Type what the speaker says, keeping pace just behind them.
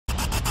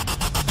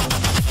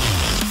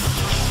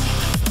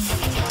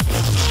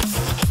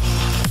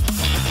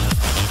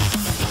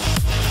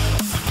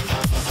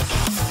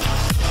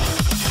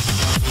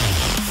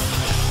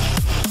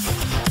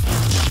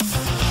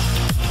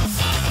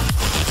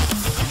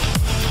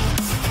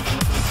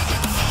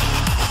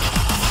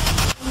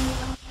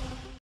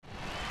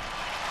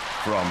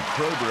from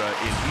Crowborough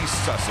in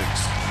East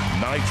Sussex,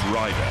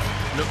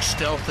 Niterider. Looks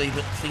stealthy,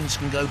 but things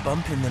can go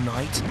bump in the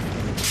night.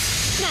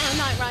 Now,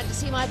 Niterider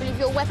team, I believe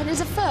your weapon is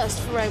a first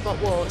for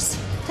Robot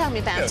Wars. Tell me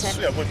about it. Yes,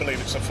 yeah, we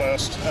believe it's a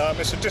first.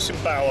 It's a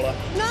disemboweler.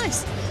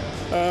 Nice.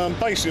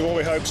 Basically, what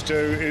we hope to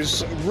do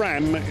is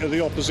ram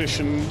the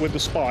opposition with the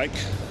spike,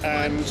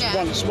 and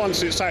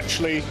once it's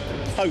actually,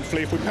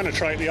 hopefully, if we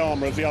penetrate the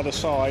armour of the other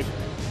side,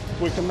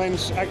 we can then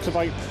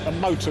activate a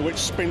motor which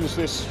spins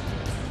this.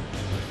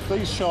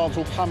 These shards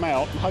will come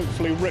out and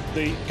hopefully rip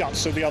the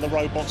guts of the other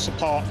robots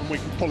apart, and we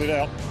can pull it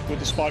out with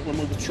the spike when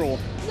we withdraw.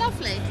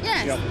 Lovely,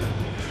 yes. Yep.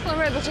 Well,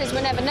 roboters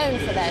were never known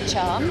for their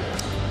charm.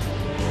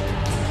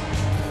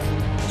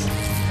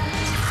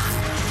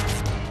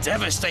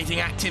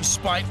 Devastating active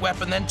spike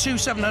weapon, then two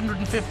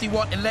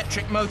 750-watt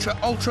electric motor,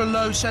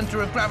 ultra-low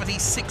centre of gravity,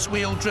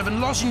 six-wheel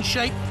driven, lozenge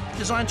shape,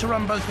 designed to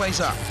run both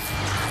ways up.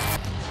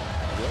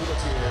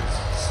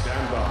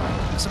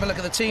 Let's have a look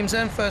at the teams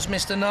then. First,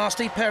 Mr.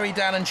 Nasty, Perry,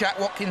 Dan and Jack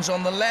Watkins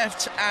on the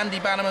left,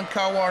 Andy Bannerman,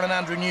 Carl Warren and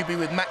Andrew Newby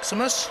with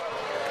Maximus,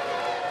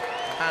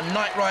 and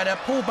Niterider,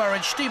 Paul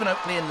Burridge, Stephen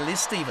Oakley and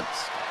Liz Stevens.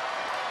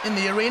 In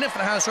the arena for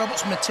the House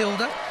Robots,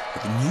 Matilda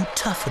with the new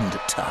toughened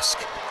Tusk.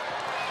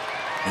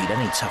 Need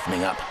any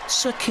toughening up,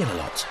 Sir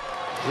Killalot.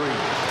 3,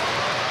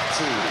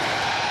 2,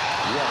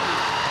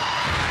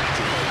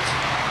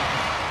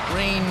 1,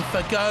 Green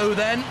for go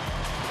then.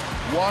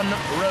 One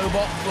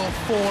robot will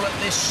fall at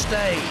this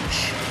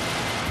stage.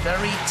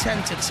 Very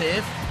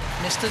tentative.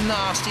 Mr.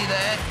 Nasty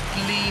there,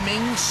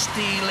 gleaming,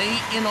 steely,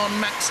 in on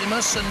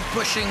Maximus and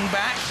pushing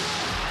back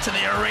to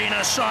the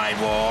arena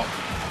sidewalk.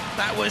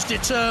 That was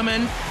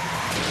determined.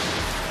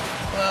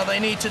 Well, they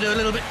need to do a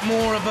little bit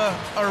more of a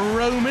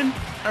roaming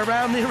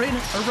around the arena.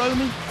 A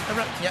roaming?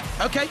 Yeah,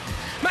 OK.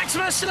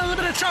 Maximus in a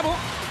little bit of trouble.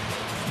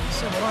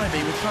 So will I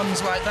be with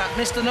puns like that.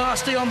 Mr.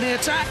 Nasty on the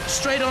attack,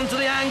 straight onto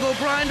the angle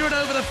grinder and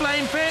over the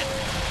flame pit.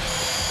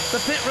 The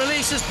pit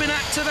release has been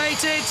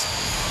activated.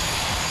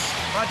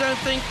 I don't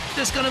think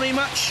there's going to be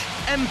much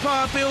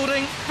empire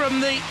building from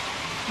the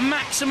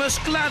Maximus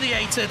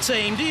Gladiator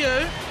team, do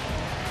you?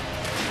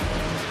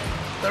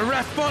 The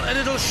ref bot, a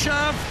little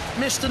shove.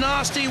 Mr.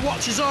 Nasty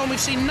watches on. We've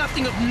seen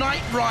nothing of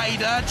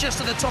Niterider,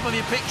 just at the top of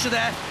your picture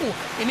there. Ooh,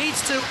 he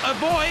needs to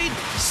avoid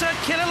Sir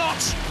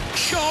Killalot's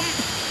chomp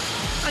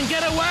and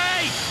get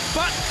away,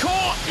 but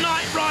caught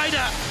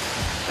Niterider.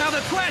 Now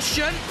the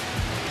question,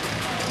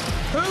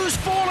 who's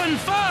fallen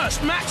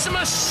first?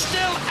 Maximus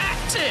still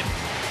active.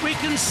 We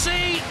can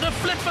see the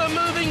flipper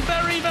moving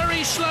very,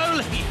 very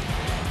slowly,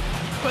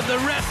 but the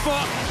ref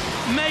bot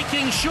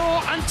making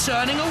sure and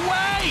turning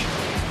away.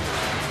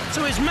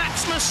 So is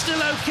Maximus still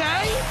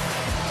okay?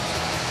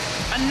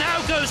 And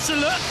now goes to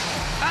look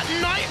at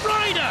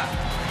Niterider.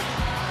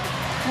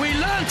 We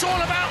learnt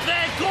all about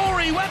their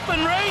gory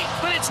weaponry,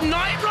 but it's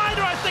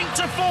Niterider, I think,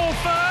 to fall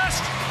first.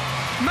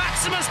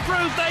 Maximus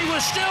proved they were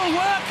still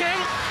working.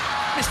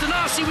 Mr.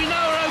 Nasty, we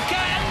know, are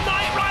okay, and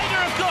Niterider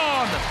have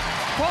gone.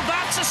 Well,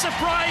 that's a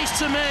surprise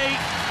to me.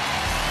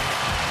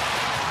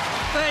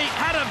 They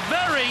had a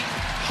very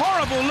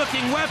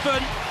horrible-looking weapon,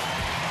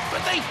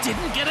 but they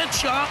didn't get a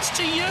chance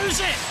to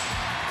use it.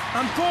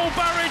 And Paul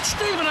Burridge,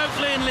 Stephen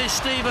Oakley and Liz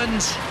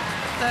Stevens,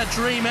 their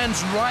dream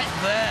ends right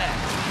there.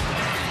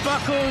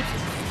 Buckled,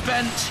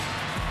 bent,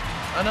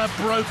 and a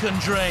broken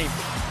dream.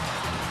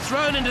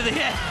 Thrown into the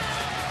air,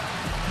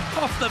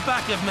 off the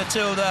back of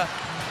Matilda.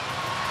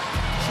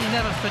 She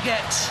never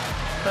forgets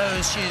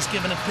those she is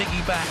given a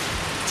piggyback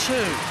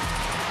to.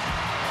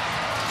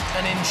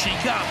 And in she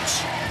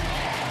comes.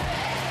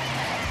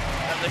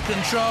 At the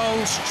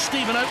controls,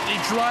 Stephen Oakley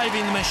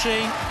driving the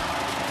machine.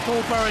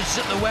 Paul Burridge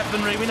at the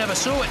weaponry. We never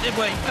saw it, did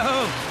we?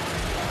 Oh.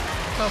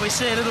 Well, we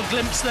see a little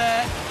glimpse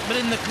there, but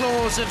in the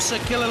claws of Sir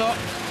Killalot.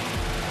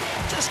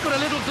 Just got a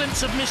little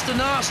glimpse of Mr.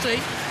 Nasty.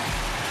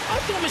 I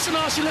thought Mr.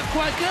 Nasty looked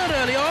quite good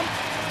early on.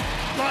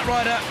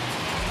 Niterider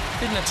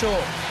didn't at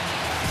all.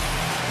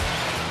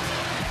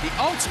 The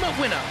ultimate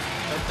winner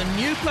of the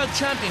New Blood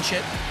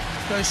Championship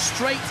goes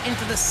straight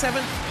into the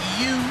 7th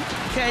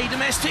UK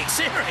Domestic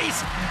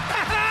Series.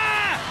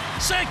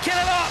 Sir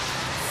Killalot,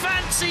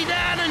 fancy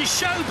Dan and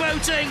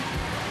showboating,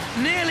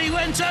 nearly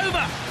went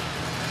over.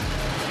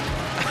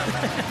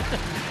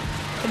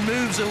 And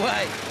moves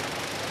away.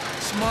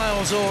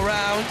 Smiles all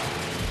round.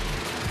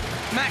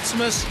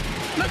 Maximus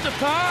looked the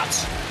part.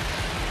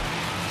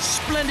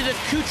 Splendid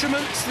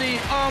accoutrements, the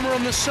armour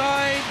on the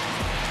side,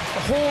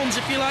 the horns,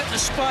 if you like, the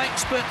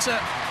spikes, but,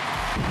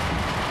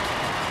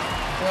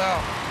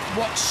 well,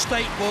 what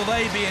state will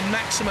they be in,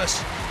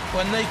 Maximus,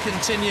 when they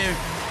continue?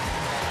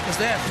 Because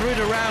they're through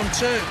to round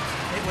 2.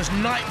 It was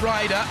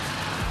Niterider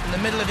in the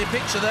middle of your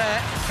picture there,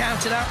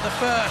 counted out the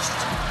first.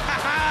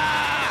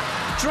 Ha-ha!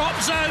 Drop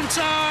zone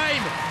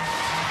time!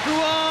 Go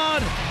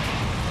on!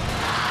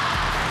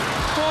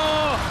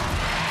 4,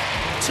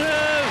 2...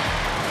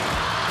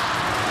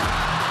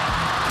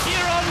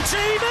 You're on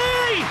TV!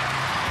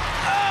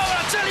 Oh,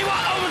 I'll tell you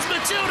what, Owens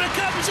Matilda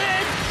comes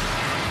in.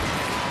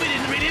 We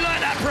didn't really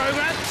like that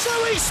programme, so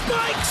he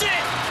spikes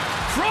it.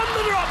 From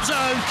the drop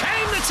zone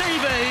came the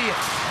TV.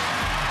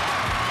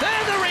 There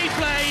are the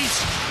replays.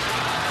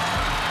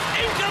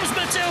 In comes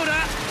Matilda.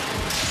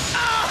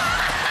 Oh,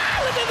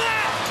 look at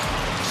that.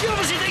 She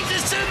obviously thinks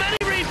there's too many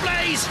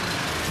replays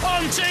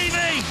on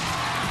TV.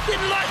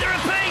 Didn't like the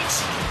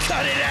repeats.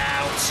 Cut it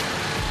out.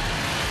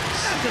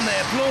 How can they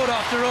applaud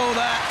after all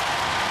that?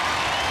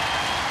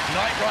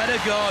 Niterider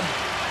gone.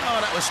 Oh,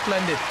 that was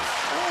splendid.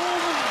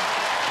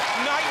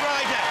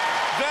 Niterider,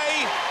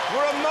 they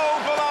were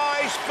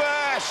immobilised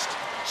first.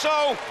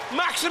 So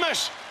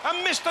Maximus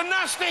and Mr.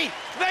 Nasty,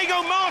 they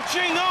go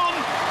marching on.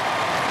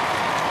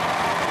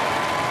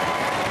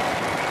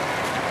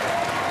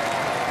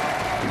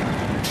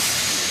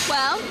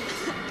 Well,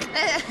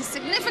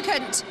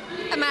 significant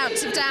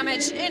amounts of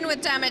damage. In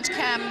with damage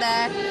cam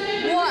there.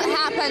 What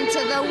happened to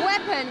the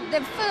weapon?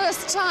 The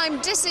first time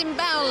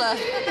disemboweler.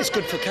 It's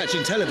good for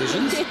catching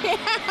television.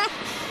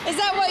 Is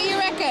that what you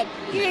reckon?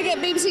 You're going to get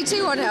BBC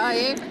Two on it, are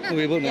you? Well,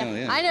 we will now,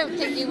 yeah. I don't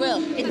think you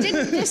will. It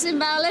didn't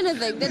disembowel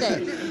anything, did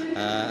it?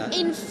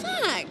 In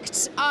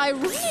fact,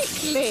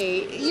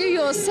 ironically, you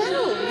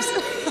yourselves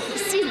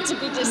seem to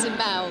be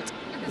disemboweled.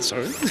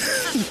 Sorry?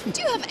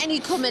 Do you have any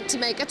comment to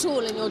make at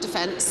all in your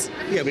defence?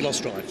 Yeah, we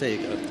lost drive. There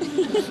you go.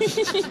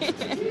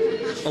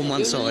 On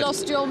one side. You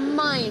lost your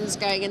minds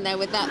going in there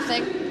with that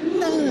thing.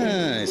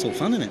 It's all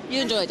fun, isn't it?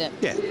 You enjoyed it?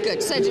 Yeah.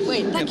 Good. So did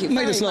we. Thank you made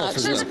very us laugh much.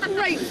 as It was well.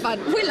 great fun.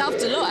 We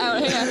laughed a lot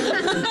out here.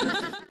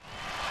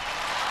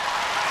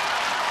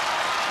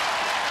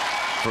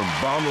 From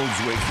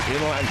Barnoldswick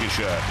in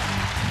Lancashire,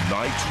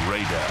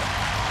 Niterider.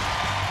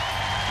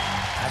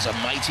 As a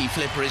mighty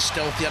flipper is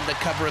stealthy under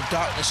cover of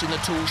darkness in the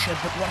tool shed,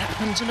 but what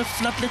happens in a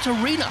floodlit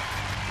arena?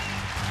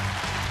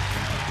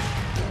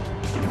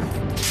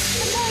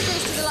 Compare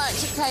this to the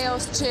likes of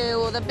Chaos 2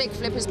 or the Big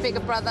Flipper's bigger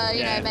brother,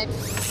 you know, maybe.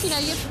 You know,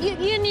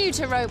 you're new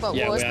to Robot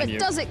Wars, but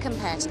does it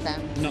compare to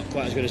them? Not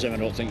quite as good as them, I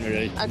don't think,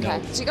 really. Okay,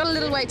 No. so you've got a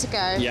little way to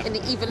go in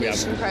the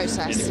evolution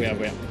process. We have,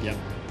 yeah.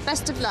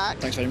 Best of luck.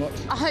 Thanks very much.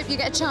 I hope you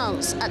get a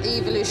chance at the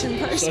evolution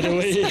process. So do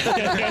we.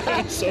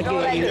 So do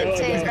we.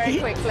 Tears very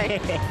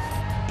quickly.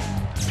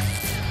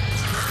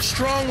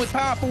 Strong with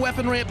powerful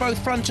weaponry at both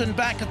front and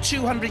back, a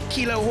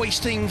 200-kilo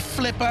hoisting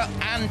flipper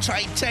and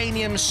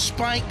titanium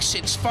spikes.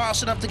 It's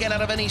fast enough to get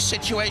out of any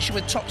situation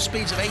with top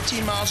speeds of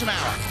 18 miles an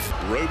hour.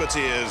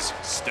 Roboteers,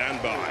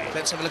 stand by.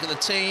 Let's have a look at the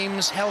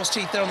teams. Hell's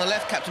Teeth there on the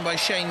left, captained by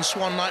Shane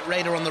Swan.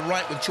 Niterider on the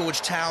right with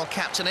George Towell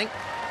captaining.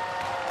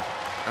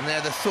 And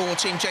they're the Thor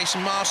team,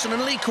 Jason Marston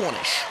and Lee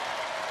Cornish.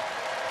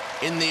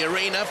 In the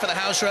arena for the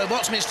House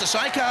Robots, Mr.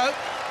 Psycho.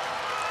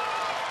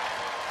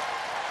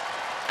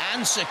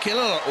 And Sir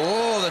Killer.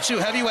 Oh, the two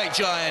heavyweight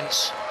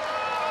giants.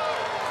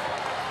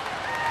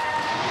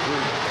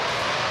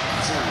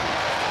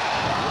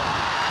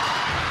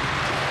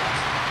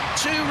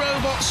 Two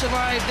robots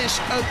survive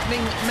this opening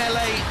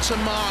melee to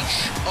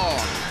march on.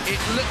 It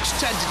looks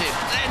tentative.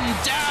 Then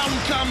down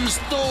comes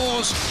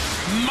Thor's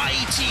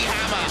mighty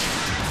hammer.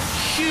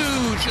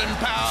 Huge and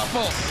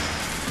powerful.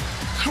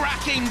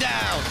 Cracking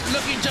down,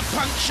 looking to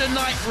puncture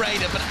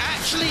Niterider, but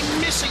actually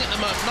missing at the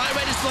moment.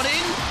 Niterider's got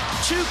in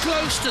too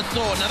close to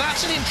Thor. Now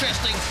that's an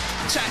interesting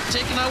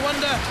tactic, and I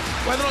wonder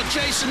whether or not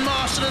Jason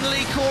Marston and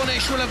Lee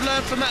Cornish will have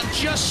learned from that.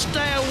 Just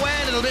stay away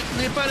a little bit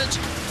from the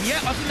opponents. Yeah,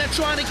 I think they're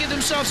trying to give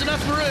themselves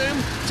enough room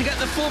to get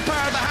the full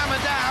power of the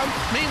hammer down.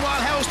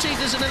 Meanwhile, Hell's Teeth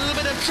is in a little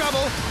bit of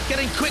trouble,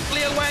 getting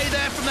quickly away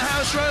there from the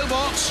House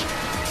Robots.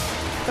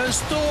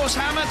 Has Thor's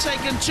hammer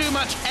taken too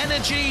much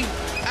energy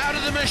out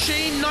of the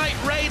machine?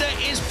 Niterider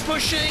is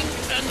pushing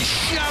and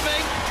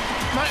shoving.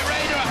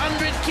 Niterider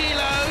 100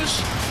 kilos.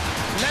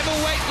 Level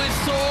weight with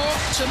Thor.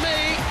 To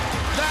me,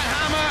 that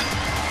hammer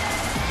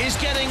is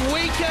getting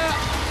weaker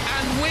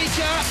and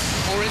weaker.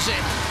 Or is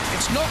it?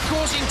 It's not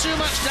causing too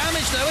much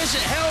damage though, is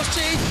it? Hell's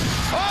Teeth.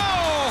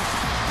 Oh!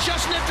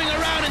 Just nipping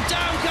around and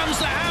down comes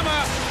the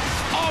hammer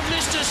of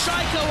Mr.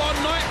 Psycho on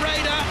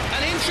Niterider.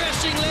 And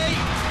interestingly,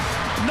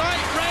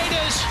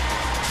 Niterider's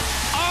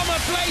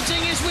armour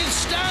plating is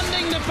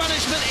withstanding the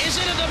punishment.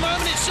 Is it at the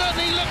moment? It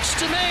certainly looks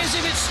to me as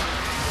if it's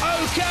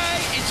okay.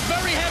 It's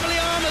very heavily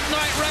armoured,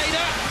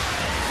 Niterider.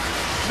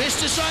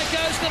 Mr.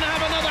 Psycho's going to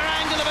have another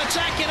angle of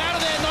attack. Get out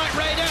of there,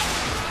 Niterider.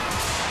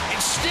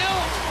 It's still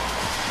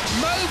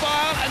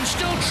mobile and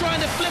still trying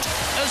to flip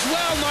as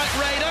well,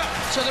 Niterider.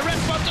 So the ref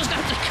doesn't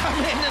have to come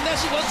in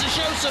unless he wants to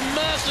show some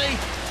mercy,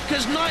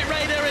 because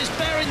Niterider is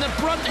bearing the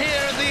brunt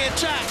here of the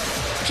attack.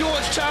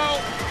 George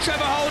Towell,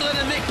 Trevor Holden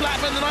and Nick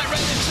Blackburn, the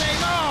Niterider team.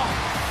 Oh,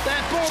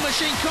 their ball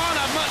machine can't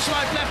have much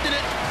life left in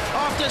it.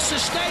 After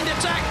sustained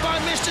attack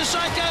by Mr.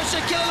 Psycho, Sir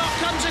Killock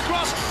comes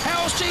across.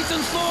 Hell's Teeth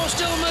and Thor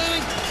still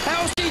moving.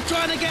 Hell's Teeth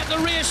trying to get the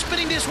rear,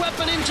 spinning this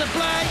weapon into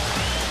play.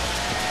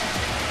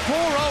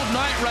 Poor old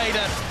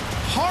Niterider.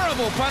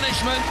 Horrible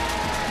punishment.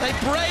 They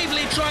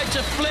bravely tried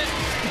to flip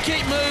and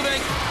keep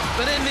moving,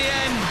 but in the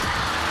end,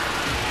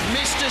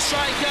 Mr.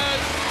 Psycho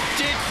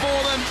did for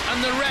them,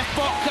 and the ref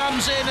bot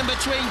comes in, and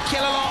between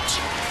Killalot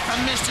and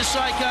Mr.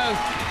 Psycho,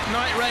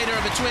 Niterider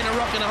are between a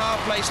rock and a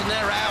hard place, and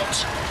they're out.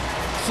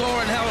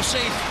 Thor and Hell's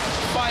Teeth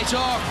fight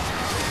on.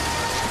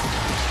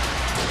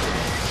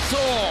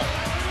 Thor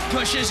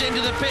pushes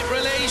into the pit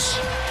release.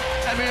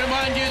 And we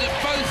remind you that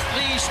both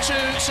these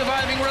two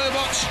surviving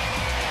robots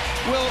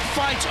will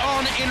fight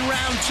on in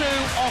round 2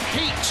 of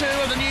Heat 2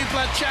 of the New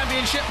Blood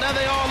Championship. Now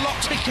they are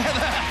locked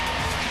together.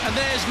 And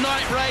there's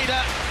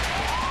Niterider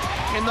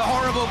in the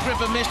horrible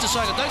grip of Mr.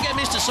 Psycho. Don't get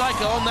Mr.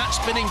 Psycho on that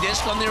spinning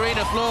disc on the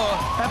arena floor.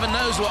 Heaven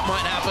knows what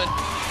might happen.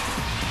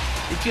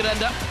 He could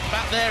end up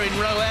back there in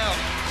row L.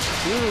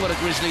 Ooh, what a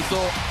grisly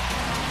thought.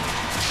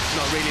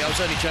 Not really, I was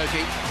only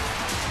joking.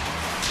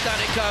 Down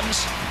it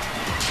comes.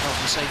 Oh,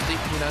 for safety,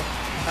 you know.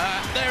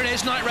 There it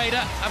is,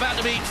 Niterider, about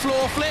to be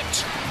floor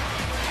flipped.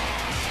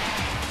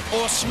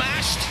 Or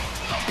smashed.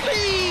 Oh,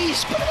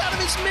 please, put it out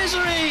of its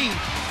misery.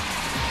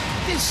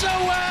 Did so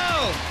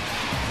well.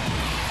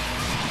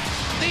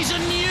 These are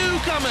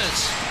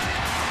newcomers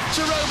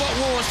to Robot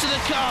Wars, to the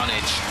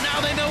Carnage. Now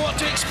they know what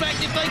to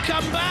expect if they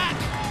come back.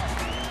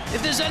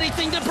 If there's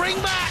anything to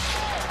bring back.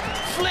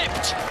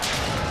 Flipped.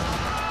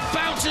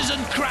 Bounces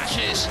and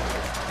crashes.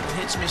 And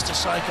hits Mr.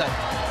 Psycho.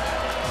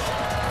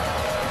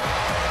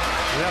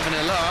 We're having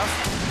a laugh.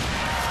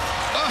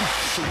 Oh,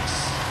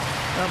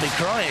 I'll be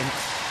crying.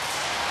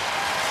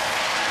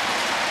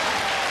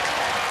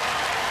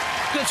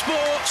 Good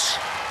sports.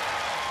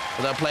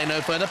 But they'll play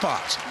no further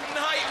part.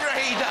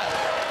 Niterider,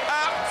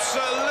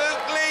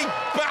 absolutely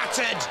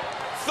battered.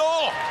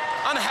 Thor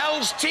and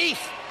Hell's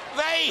Teeth,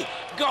 they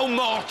go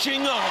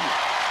marching on.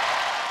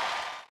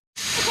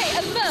 Okay,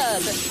 a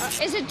verb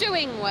is a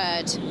doing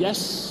word.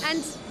 Yes.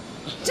 And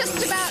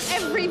just about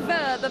every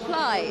verb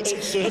applies.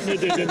 It certainly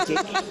did, didn't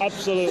it?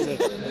 Absolutely.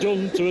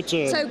 Done to a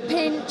turn. So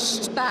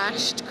pinched,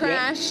 bashed,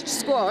 crashed,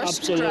 squashed,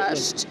 absolutely.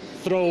 crushed.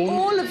 Thrown.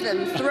 All of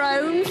them.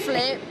 Thrown,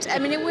 flipped. I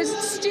mean, it was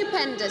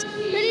stupendous.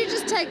 Will you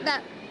just take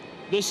that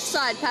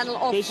side panel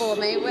off for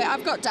me?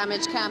 I've got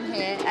damage cam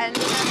here. And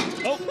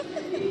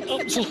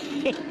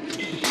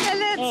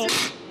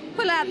let's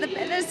pull out the...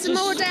 There's some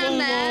more down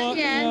there.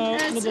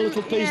 Yeah. Another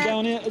little piece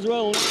down here as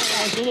well.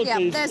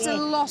 There's a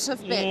lot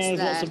of bits there.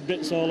 Lots of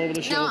bits all over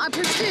the show. Now, I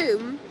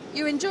presume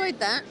you enjoyed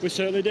that. We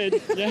certainly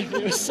did. Yeah,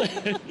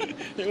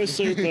 it was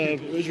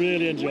superb. It was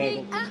really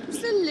enjoyable. We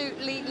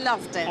absolutely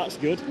loved it. That's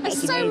good.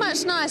 It's so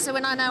much nicer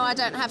when I know I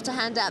don't have to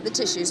hand out the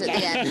tissues at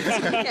the end.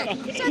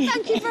 So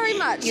thank you very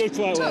much. You're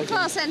quite welcome. Top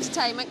class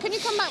entertainment. Can you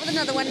come back with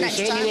another one next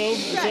certainly time? will.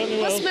 Great. Certainly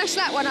will. We'll smash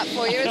that one up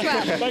for you as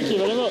well. Thank you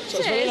very much.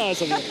 That's very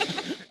nice of you.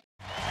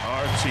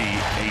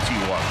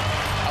 RT81.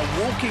 A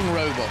walking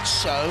robot,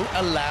 so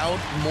allowed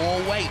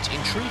more weight.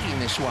 Intriguing,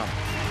 this one.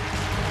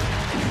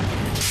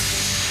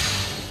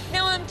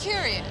 Now I'm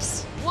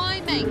curious,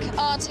 why make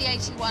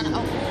RT81 a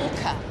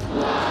walker?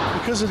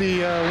 Because of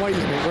the weight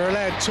limit, we're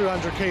allowed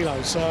 200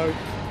 kilos, so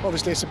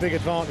obviously it's a big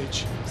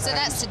advantage. So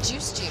that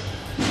seduced you?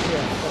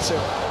 Yeah, that's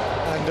it.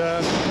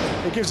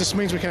 And it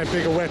means we can have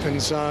bigger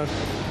weapons. Who are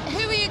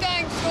you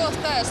going for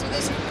first with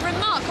this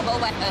remarkable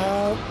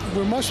weapon?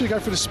 We'll mostly go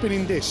for the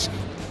spinning disc.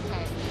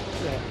 Okay.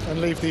 Yeah, and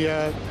leave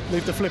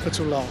the flipper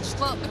till last.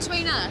 Well,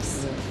 between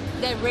us,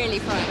 they're really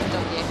frightened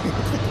of you.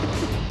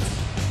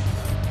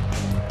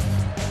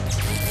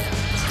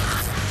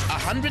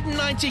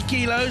 190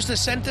 kilos, the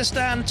centre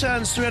stand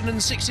turns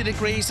 360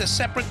 degrees, the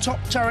separate top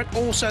turret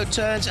also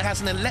turns, it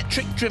has an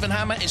electric-driven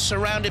hammer, is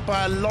surrounded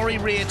by a lorry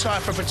rear tyre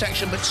for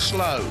protection, but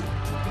slow.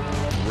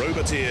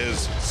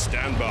 Roboteers,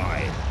 stand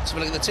by. Let's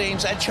have a look at the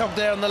teams. Hedgehog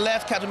there on the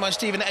left, captained by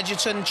Stephen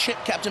Edgerton, Chip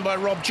captained by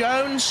Rob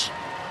Jones,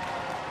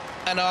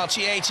 and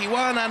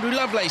RT81, Andrew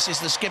Lovelace is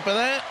the skipper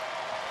there.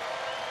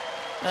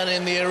 And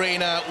in the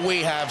arena,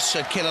 we have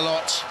Sir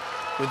Killalot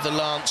with the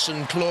lance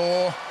and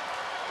claw.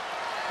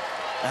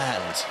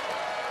 And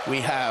we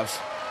have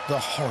the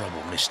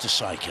horrible Mr.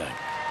 Psycho.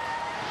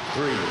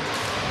 3, 2, 1.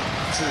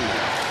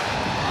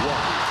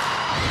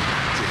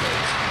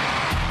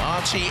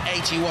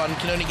 RT81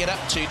 can only get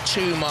up to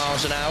 2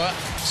 miles an hour,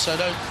 so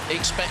don't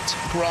expect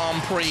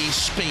Grand Prix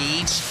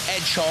speeds.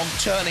 Hedgehog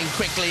turning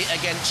quickly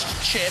against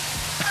Chip.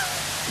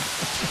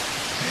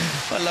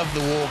 I love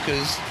the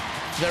walkers.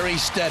 Very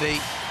steady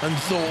and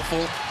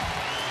thoughtful.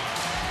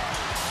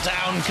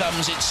 Down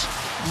comes its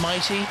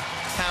mighty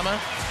hammer.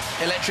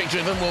 Electric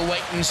driven, we'll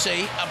wait and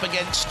see. Up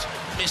against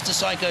Mr.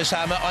 Psycho's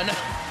hammer. I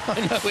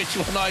know which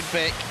one I'd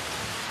pick.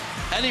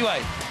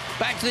 Anyway,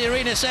 back to the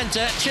arena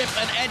centre. Chip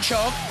and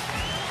Hedgehog.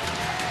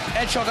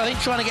 Hedgehog, I think,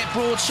 trying to get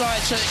broadside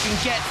so it can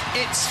get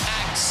its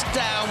axe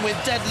down with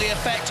deadly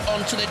effect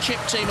onto the Chip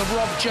team of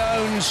Rob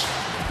Jones,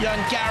 young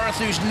Gareth,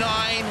 who's 9,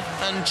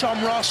 and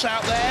Tom Ross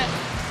out there.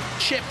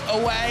 Chip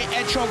away,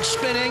 Hedgehog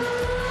spinning.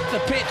 The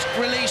pit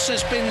release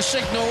has been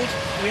signalled.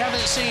 We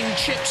haven't seen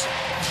Chip's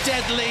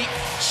deadly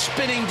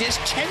spinning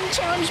disc 10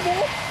 times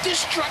more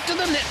destructive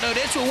than Nitro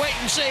this. We'll wait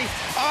and see.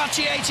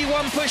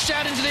 RT81 pushed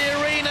out into the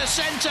arena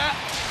centre.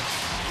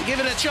 Give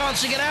it a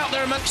chance to get out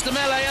there amongst the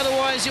melee,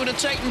 otherwise it would have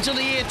taken until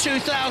the year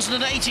 2086.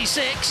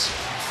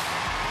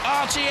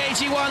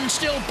 RT81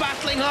 still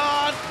battling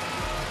hard.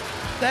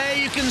 There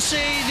you can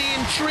see the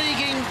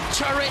intriguing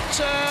turret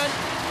turn.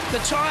 The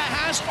tyre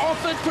has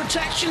offered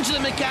protection to the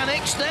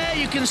mechanics. There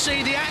you can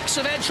see the axe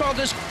of Hedgehog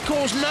has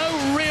caused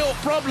no real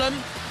problem.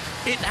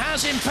 It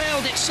has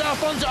impaled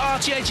itself onto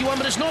RT81,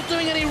 but it's not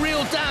doing any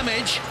real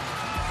damage.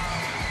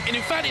 And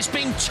in fact, it's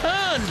being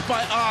turned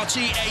by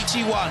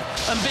RT81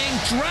 and being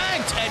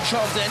dragged,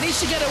 Hedgehog there. Needs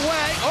to get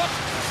away. Oh,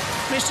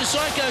 Mr.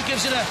 Psycho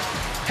gives it a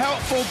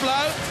helpful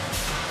blow.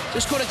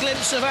 Just caught a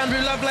glimpse of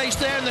Andrew Lovelace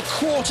there in the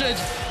quartered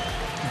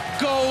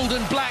gold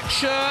and black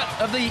shirt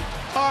of the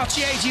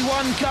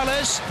RT81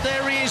 colours.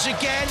 There he is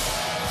again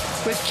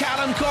with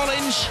Callum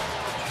Collins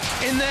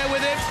in there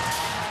with him.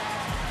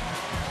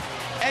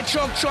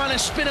 Hedgehog trying to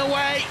spin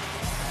away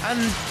and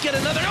get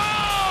another...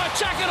 Oh,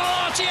 attacking on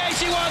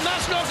RT81.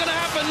 That's not going to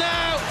happen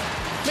now.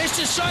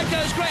 Mr.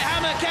 Psycho's great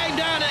hammer came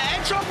down and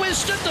Hedgehog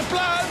withstood the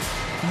blow.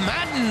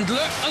 Maddened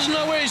look, doesn't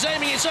know where he's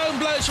aiming its own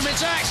blows from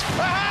its axe.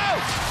 Oh!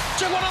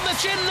 Took one on the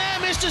chin there,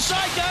 Mr.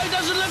 Psycho.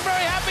 Doesn't look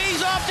very happy.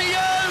 He's after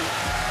you.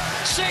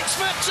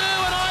 6'2"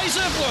 and eyes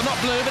of... Well, not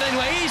blue, but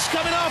anyway, he's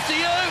coming after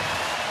you.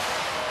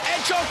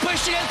 Hedgehog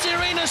pushed against the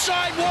arena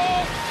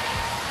sidewall.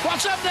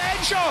 What's up to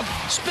Hedgehog?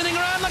 Spinning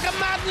around like a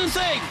maddened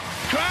thing.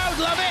 Crowd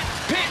love it.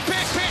 Pit,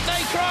 pit, pit,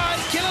 they cry.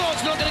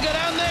 Kilowatts not going to go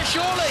down there,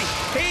 surely.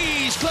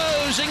 He's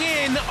closing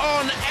in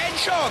on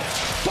Hedgehog.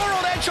 Poor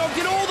old Hedgehog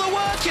did all the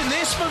work in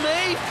this for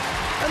me.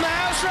 And the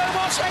house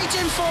robots hate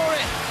him for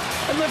it.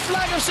 And the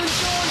flag of St.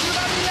 George would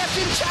only left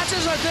in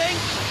tatters, I think.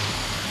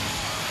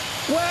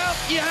 Well,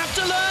 you have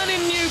to learn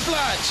in New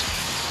Blood.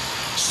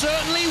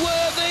 Certainly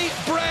worthy,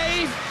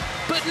 brave,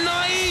 but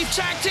naive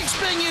tactics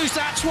being used.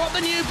 That's what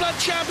the New Blood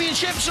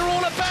Championships are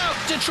all about,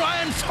 to try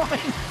and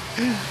find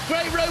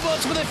great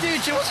robots for the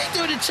future. What's he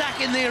doing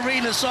attacking the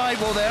arena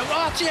sidewall there?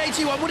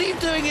 RT81, what are you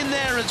doing in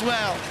there as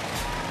well?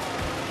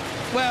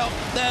 Well,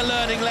 they're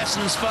learning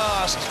lessons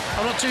fast.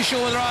 I'm not too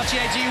sure whether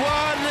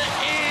RT81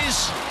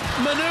 is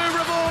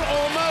manoeuvrable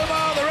or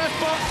mobile. The ref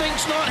bot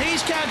thinks not.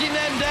 He's counting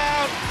them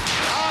down.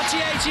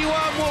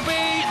 RT81 will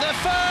be the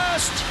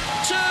first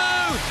to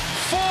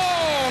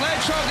fall.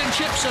 Hedgehog and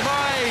Chip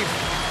survive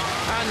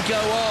and go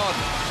on.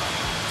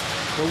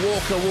 The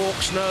walker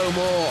walks no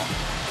more.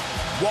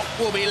 What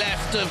will be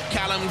left of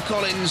Callum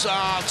Collins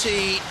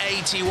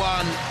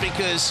RT81,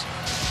 because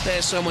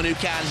there's someone who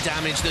can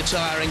damage the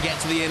tyre and get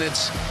to the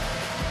innards.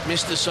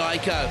 Mr.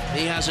 Psycho,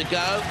 he has a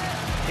go.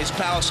 His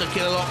Palliser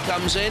Kilolot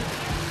comes in.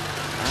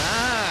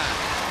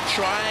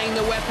 Trying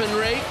the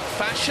weaponry,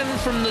 fashioned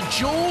from the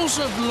jaws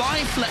of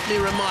life, let me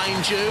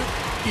remind you,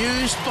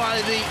 used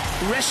by the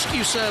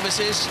rescue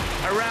services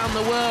around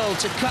the world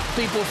to cut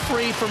people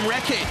free from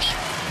wreckage.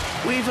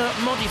 We've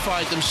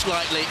modified them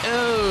slightly.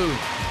 Oh,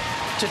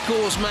 to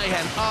cause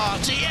mayhem.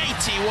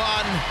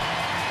 RT81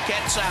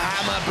 gets a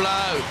hammer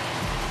blow.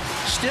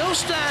 Still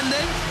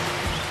standing.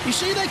 You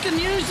see, they can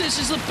use this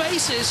as the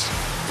basis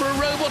for a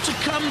robot to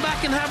come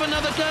back and have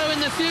another go in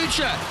the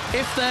future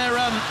if they're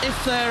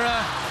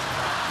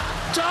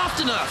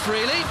daft enough,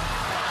 really.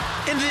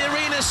 In the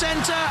arena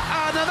centre,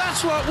 now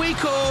that's what we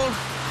call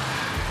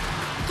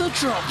the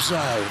drop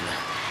zone.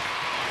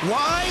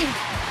 Why?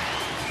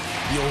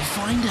 You'll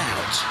find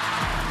out.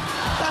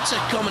 That's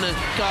a common and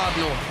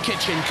cardinal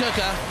kitchen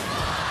cooker.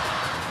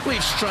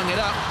 We've strung it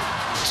up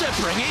to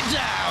bring it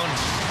down.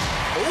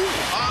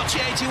 Oh,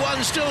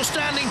 RT81 still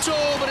standing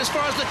tall, but as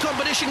far as the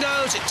competition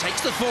goes, it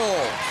takes the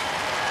fall.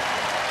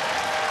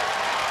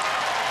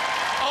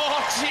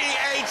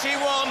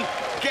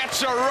 RT81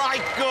 gets a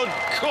right good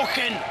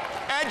cooking.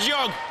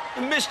 Hedgehog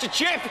and Mr.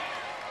 Chip,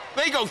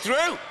 they go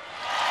through.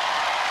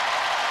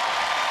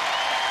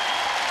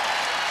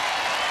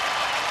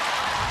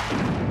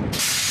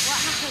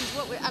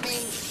 I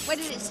mean, when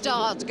did it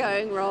start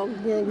going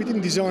wrong? Well, we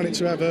didn't design it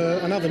to have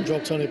an oven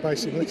dropped on it,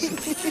 basically.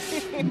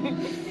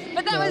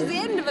 But that was the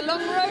end of a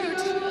long road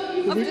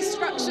of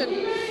destruction.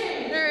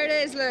 There it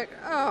is, look.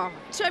 Oh,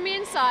 show me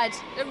inside.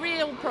 The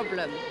real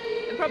problem.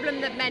 The problem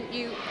that meant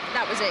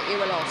that was it, you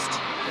were lost.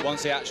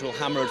 Once the actual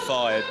hammer had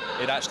fired,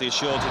 it actually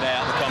shorted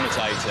out the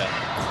commutator,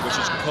 which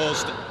has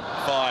caused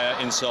fire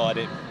inside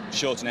it,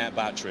 shorting out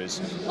batteries.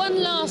 One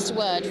last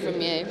word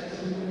from you.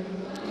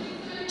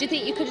 Do you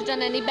think you could have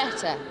done any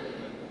better?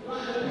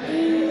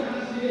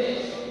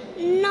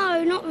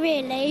 No, not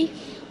really.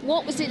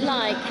 What was it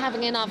like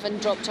having an oven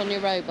dropped on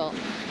your robot?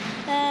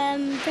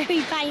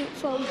 Very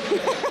painful.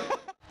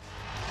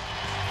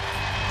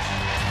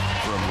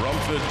 From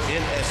Romford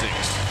in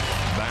Essex,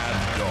 Mad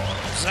Dog.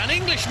 An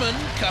Englishman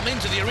come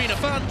into the arena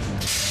fun.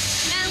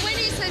 Now, when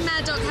you say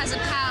Mad Dog has a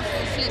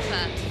powerful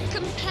flipper,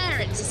 compare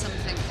it to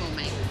something for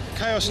me.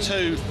 Chaos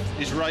 2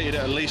 is rated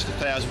at least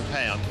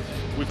 £1,000.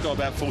 We've got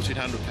about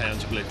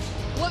 £1,400 of lift.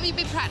 What have you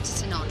been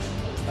practising on?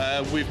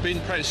 We've been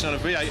practising on a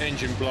V8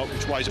 engine block,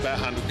 which weighs about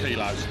 100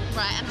 kilos.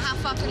 Right, and how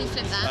far can you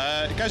flip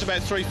that? It goes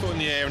about 3 foot in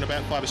the air and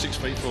about 5 or 6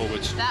 feet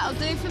forwards. That'll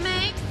do for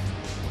me.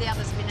 The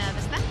others will be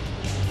nervous then.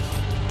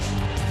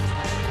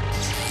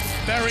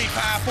 Very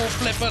powerful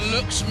flipper,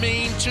 looks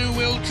mean,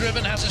 two-wheel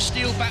driven, has a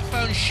steel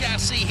backbone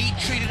chassis,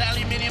 heat-treated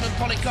aluminium and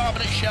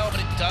polycarbonate shell,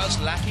 but it does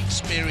lack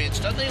experience,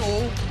 don't they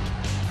all?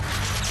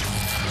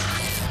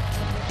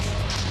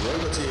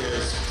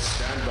 Roboteers,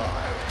 stand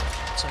by.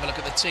 Let's have a look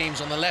at the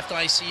teams. On the left,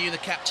 ICU, the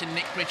captain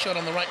Nick Pritchard.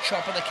 On the right,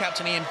 Chopper, the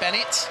captain Ian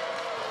Bennett.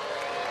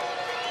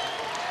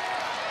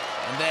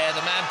 And there,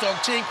 the Mad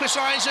Dog team, Chris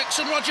Isaacs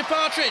and Roger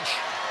Partridge.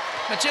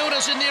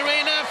 Matilda's in the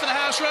arena for the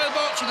house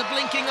robots with the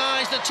blinking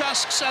eyes, the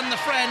tusks and the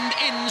friend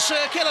in Sir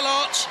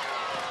Kill-A-Lot.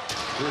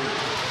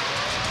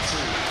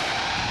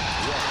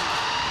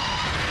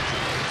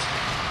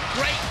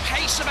 Great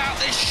pace about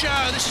this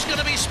show. This is going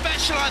to be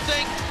special, I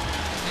think.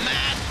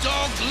 Mad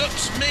Dog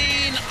looks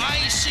mean.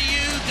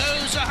 ICU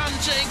goes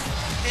a-hunting.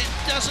 It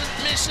doesn't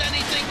miss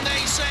anything,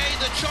 they say.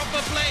 The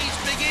chopper blades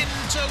begin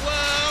to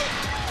whirl.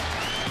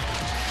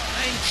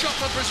 Main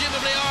chopper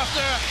presumably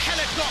after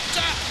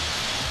helicopter.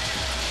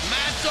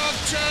 Mad Dog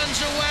turns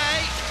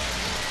away.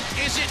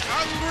 Is it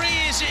hungry?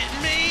 Is it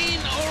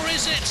mean? Or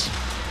is it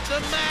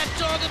the Mad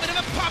Dog? A bit of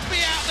a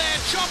puppy out there.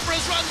 Chopper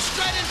has run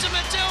straight into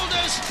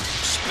Matilda's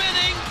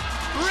spinning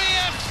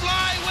rear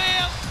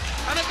flywheel.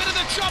 And a bit of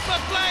the chopper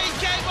blade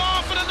came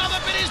off, and another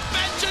bit is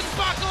bent and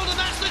buckled, and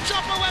that's the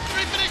chopper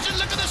weaponry finish. And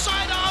look at the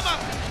side armour,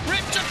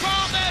 ripped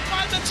apart there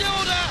by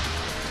Matilda.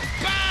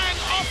 Bang,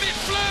 off it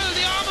flew,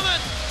 the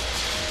armament.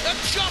 The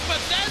chopper,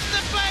 then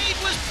the blade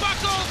was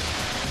buckled,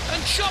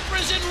 and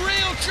Chopper is in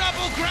real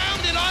trouble,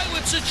 grounded, I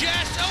would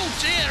suggest. Oh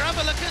dear, have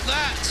a look at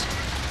that.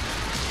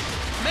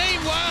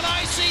 Meanwhile,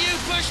 ICU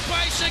pushed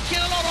by Sir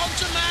Kill-A-Lot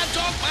onto Mad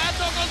Dog. Mad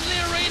Dog on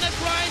the arena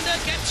grinder,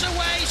 gets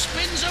away,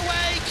 spins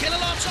away.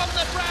 Kill-A-Lot's on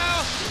the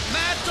brow.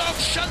 Mad Dog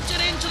shunted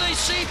into the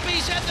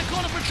CPZ, the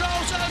corner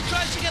patrol zone,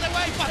 tries to get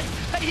away by,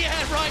 yeah,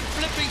 right,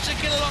 flipping Sir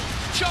Kill-A-Lot.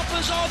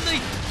 Chopper's on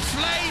the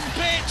flame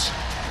pit.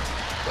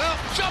 Well,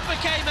 Chopper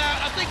came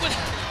out, I think, with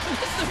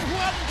the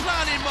one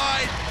plan in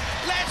mind.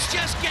 Let's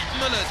just get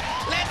mullered.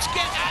 Let's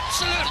get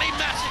absolutely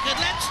massacred.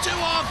 Let's do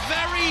our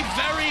very,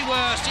 very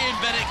worst. Ian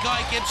Bennett,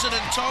 Guy Gibson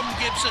and Tom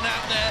Gibson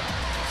out there.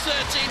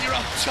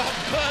 13-year-old Tom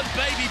Byrne,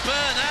 baby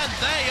Byrne, and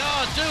they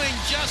are doing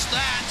just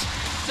that.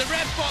 The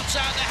Red Bot's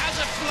out there, has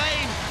a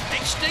flame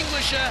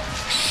extinguisher,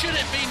 should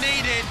it be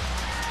needed.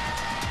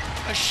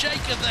 A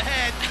shake of the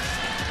head.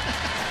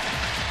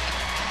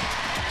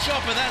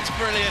 Chopper, that's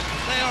brilliant.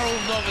 They are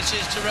all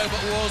novices to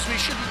Robot Wars. We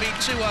shouldn't be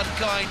too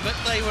unkind, but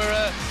they were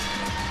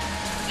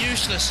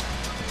useless.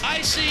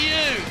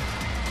 ICU,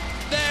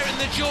 there in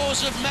the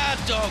jaws of Mad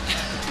Dog.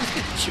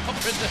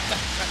 Chopper in the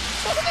background.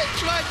 What are they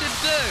trying to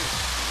do?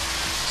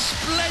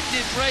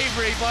 Splendid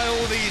bravery by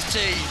all these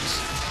teams.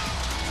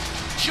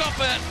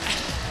 Chopper.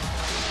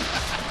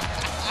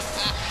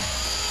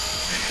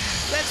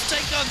 Let's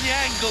take on the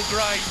angle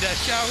grinder,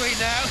 shall we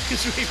now?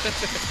 Because we've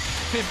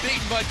been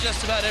beaten by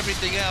just about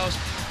everything else.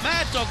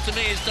 Mad Dog to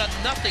me has done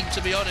nothing, to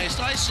be honest.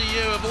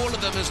 ICU of all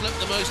of them has looked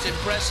the most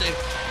impressive.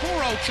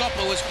 Poor old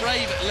Chopper was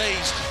brave at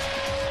least.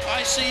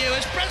 ICU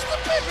has pressed the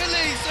pit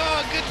release. Oh,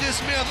 goodness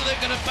me, I thought they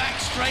were going to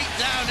back straight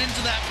down into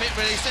that pit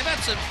release. They've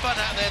had some fun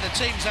out there, the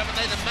teams, haven't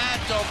they? The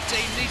Mad Dog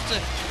team needs to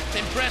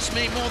impress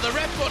me more. The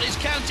Red Bot is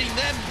counting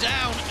them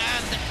down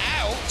and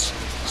out.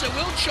 So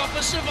will Chopper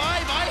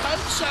survive? I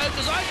hope so,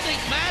 because I think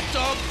Mad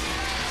Dog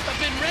have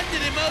been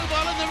rendered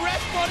immobile, and the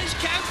Red Bot is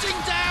counting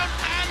down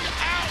and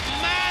out.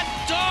 Mad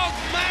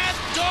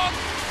Dog,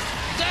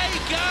 they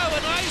go,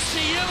 and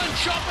ICU and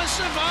Chopper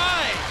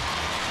survive.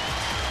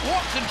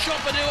 What can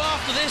Chopper do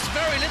after this?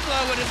 Very little,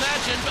 I would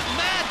imagine, but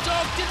Mad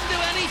Dog didn't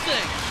do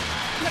anything.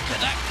 Look at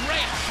that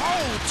great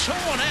hole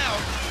torn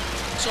out.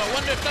 So I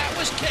wonder if that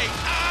was key.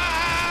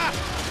 Ah!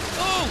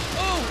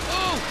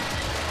 Oh!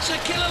 Sir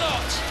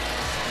Kill-A-Lot.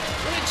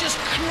 Will it just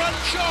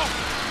crunch off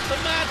the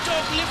Mad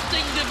Dog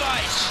lifting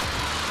device?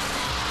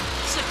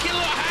 Sir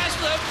Kill-A-Lot has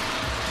them.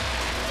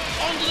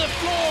 Onto the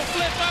floor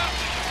flipper.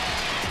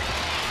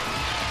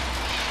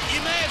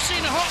 You may have seen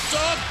a hot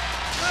dog.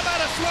 How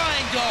about a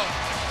flying dog?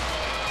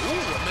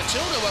 Ooh,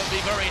 Matilda won't be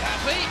very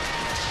happy.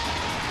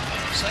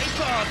 Say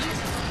pardon.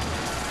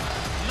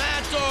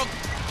 Mad Dog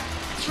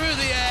through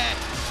the air.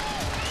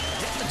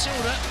 Hit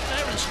Matilda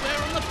fair and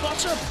square on the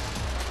bottom.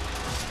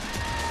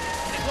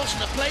 It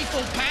wasn't a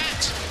playful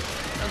pat.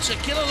 And Sir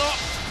Kill-A-Lot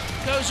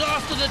goes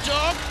after the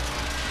dog.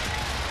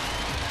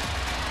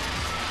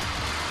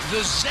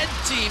 The Z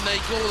team,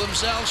 they call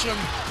themselves, from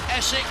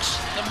Essex,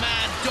 the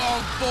Mad Dog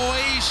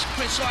boys,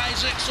 Chris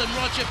Isaacs and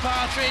Roger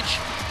Partridge.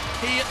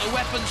 He at the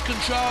weapons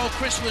control,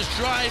 Chris was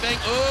driving.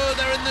 Oh,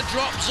 they're in the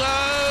drop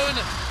zone.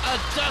 A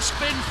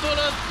dustbin full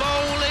of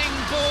bowling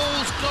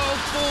balls,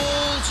 golf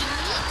balls,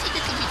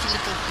 and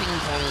little ping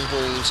pong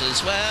balls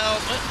as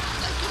well. But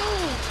they can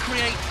all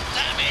create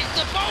damage.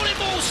 The bowling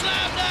ball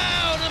slammed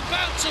down and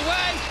bounced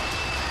away.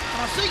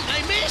 I think they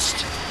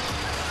missed.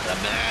 The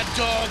Mad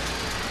Dog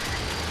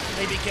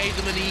maybe gave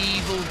them an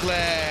evil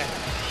glare.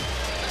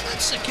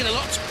 That's Sir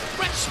Kill-A-Lot's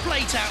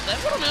breastplate out there.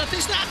 What on earth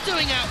is that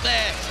doing out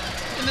there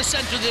in the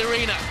centre of the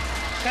arena?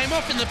 Came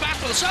off in the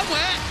battle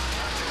somewhere.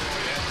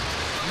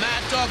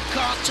 Mad Dog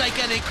can't take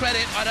any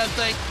credit, I don't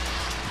think.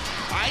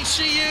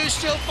 ICU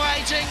still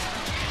fighting.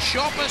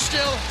 Chopper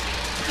still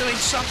doing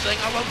something.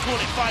 I won't call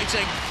it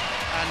fighting.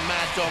 And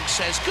Mad Dog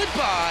says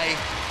goodbye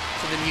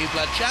to the New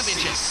Blood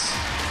Championship.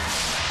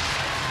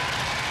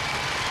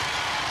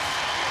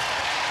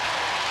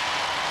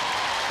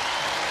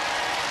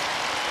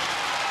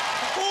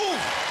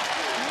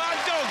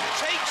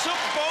 Takes up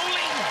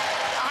bowling.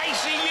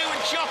 ICU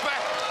and Chopper,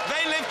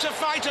 they live to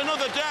fight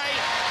another day.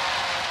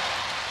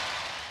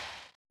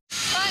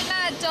 Right,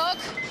 dog.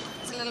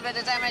 There's a little bit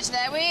of damage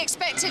there. We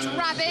expected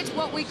rabid.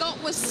 What we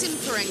got was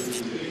simpering.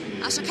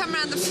 I shall come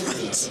round the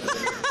front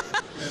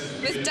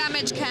with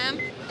damage cam.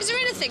 Is there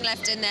anything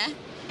left in there?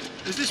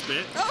 Is this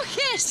bit? Oh,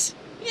 yes.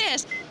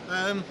 Yes.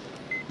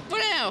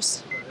 What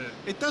else?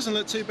 It doesn't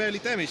look too badly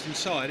damaged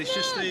inside. It's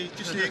just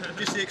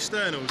the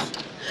externals.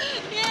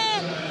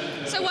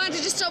 Yeah. So why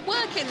did you stop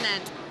working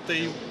then?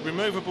 The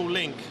removable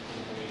link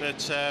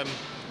that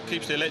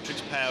keeps the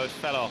electrics powered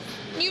fell off.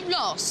 You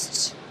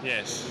lost?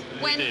 Yes,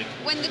 when, we did.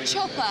 When the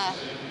chopper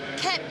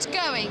kept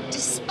going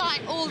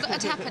despite all that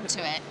had happened to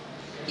it,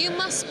 you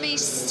must be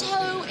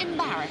so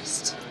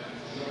embarrassed.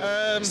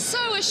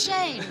 So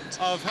ashamed.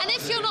 And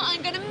if you're not,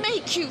 I'm going to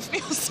make you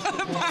feel so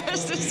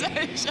embarrassed and so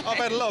ashamed. I've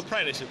had a lot of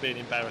practice of being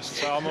embarrassed,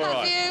 so I'm all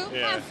right. Have you?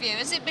 Yeah. Have you?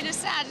 Has it been a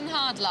sad and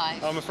hard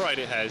life? I'm afraid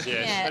it has,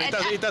 yes. Yeah.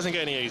 And it doesn't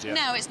get any easier.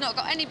 No, it's not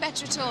got any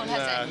better at all,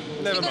 has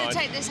it? Never You've got mind. to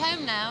take this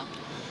home now.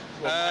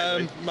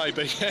 Well,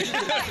 maybe.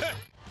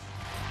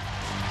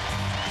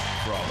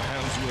 From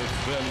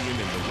Hamsworth, Birmingham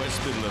in the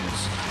West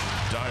Midlands,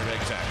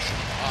 direct action.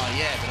 Oh,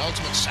 yeah, but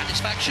ultimate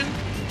satisfaction?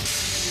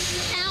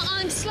 Now,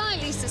 I'm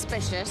slightly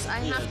suspicious, I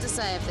have to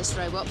say, of this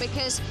robot,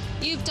 because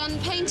you've done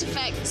paint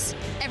effects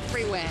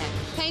everywhere.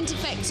 Paint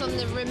effects on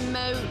the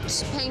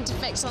remote, paint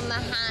effects on the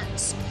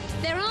hats.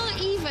 There are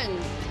even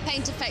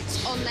paint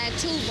effects on their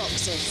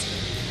toolboxes.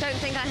 Don't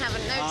think I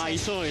haven't noticed. Ah, you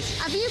saw it.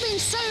 Have you been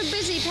so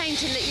busy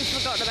painting that you've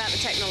forgotten about the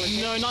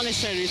technology? No, not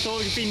necessarily. We thought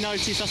we'd been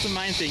noticed, that's the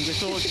main thing. We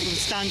thought it would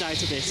stand out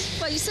a bit.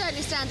 Well, you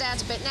certainly stand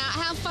out a bit. Now,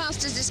 how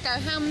fast does this go?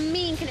 How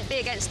mean can it be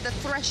against the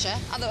Thresher?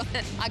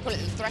 I call it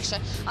the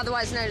Thresher,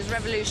 otherwise known as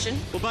Revolution.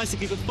 Well,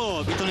 basically,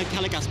 before, we've done a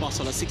Caligas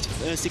bottle at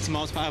 60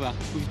 miles per hour.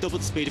 We've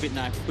doubled the speed a bit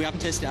now. We haven't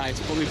tested it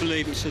out, but we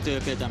believe it should do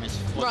a bit of damage.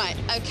 Right,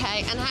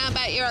 OK. And how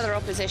about your other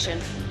opposition?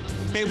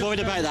 A bit worried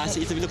about that.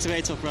 It looks a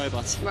very tough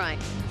robot. Right.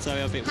 So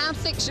a bit. How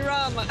thick's your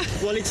armour?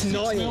 Well, it's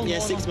not. Yeah,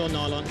 6mm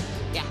nylon.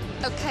 Yeah.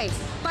 OK.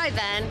 Bye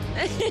then.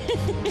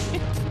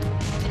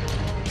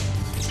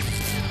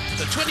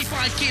 The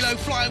 25-kilo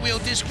flywheel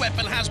disc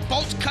weapon has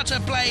bolt cutter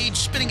blades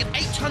spinning at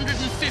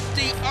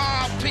 850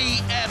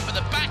 RPM, but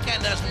the back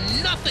end has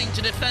nothing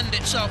to defend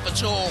itself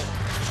at all.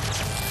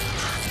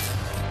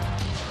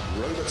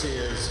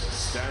 Roboteers,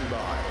 stand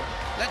by.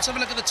 Let's have a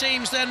look at the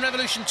teams then.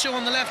 Revolution 2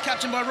 on the left,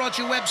 captained by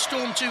Roger Webb.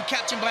 Storm 2,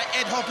 captained by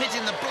Ed Hoppett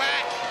in the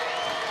black.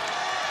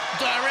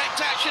 Direct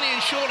action,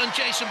 Ian Short and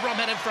Jason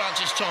Bromhead and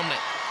Francis Tomlin.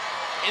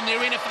 In the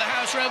arena for the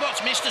house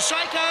robots, Mr.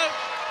 Psycho.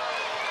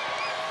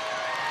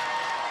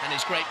 And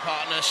his great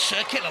partner,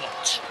 Sir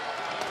Killalot.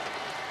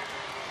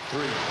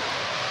 3, 2, 1.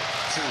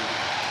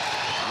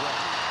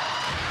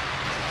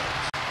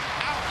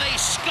 Out they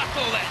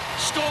scuttle then.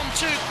 Storm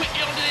 2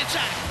 quickly onto the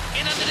attack.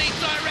 In underneath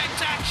direct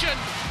action.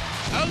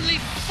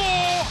 Only 4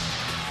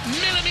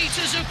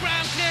 millimetres of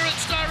ground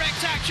clearance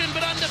direct action,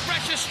 but under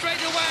pressure straight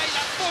away.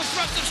 That full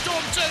thrust of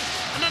Storm 2,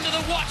 and under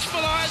the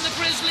watchful eye and the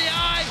grisly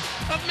eye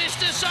of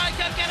Mr.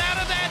 Psycho. Get out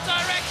of there,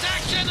 direct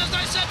action. As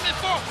I said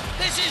before,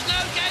 this is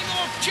no game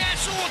of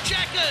chess or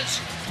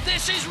checkers.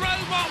 This is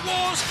Robot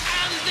Wars,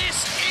 and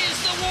this is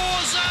the war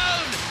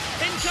zone.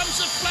 In comes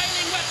the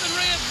flailing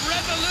weaponry of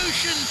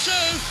Revolution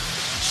 2.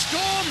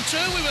 Storm 2,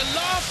 we were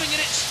laughing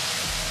at its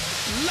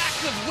lack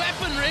of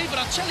weaponry, but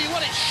I'll tell you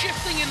what, it's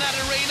shifting in that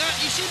arena.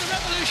 You see the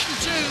Revolution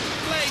 2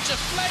 blades are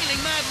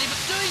flailing madly,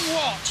 but doing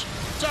what?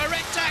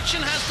 Direct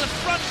action has the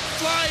front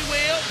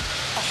flywheel,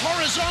 a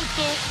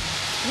horizontal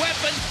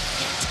weapon.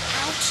 Get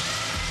out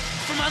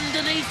from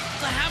underneath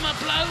the hammer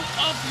blow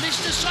of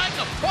Mr.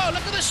 Psycho. Whoa,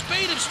 look at the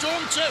speed of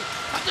Storm 2.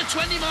 Up to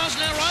 20 miles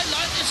an hour. I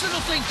like this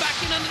little thing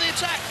backing under the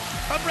attack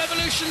of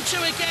Revolution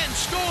 2 again.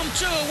 Storm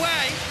 2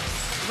 away.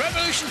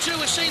 Revolution 2,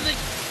 we're seeing the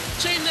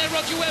team there,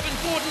 Roger Webb and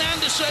Gordon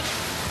Anderson.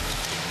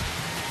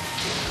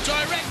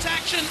 Direct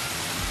action,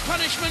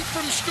 punishment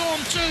from Storm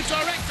 2.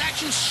 Direct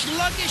action,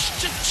 sluggish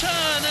to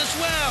turn as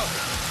well.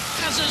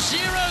 Has a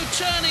zero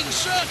turning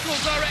circle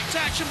direct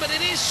action, but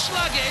it is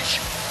sluggish.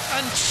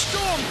 And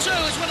Storm 2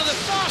 is one of the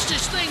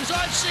fastest things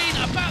I've seen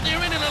about the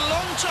arena in a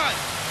long time.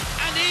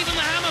 And even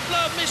the hammer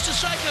blow of Mr.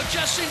 Psycho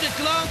just seemed to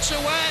glance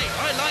away.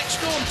 I like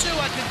Storm 2,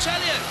 I can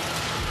tell you.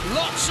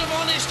 Lots of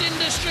honest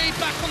industry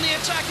back on the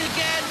attack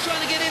again,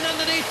 trying to get in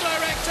underneath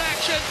direct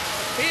action.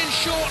 Ian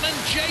Shorten and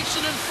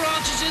Jason and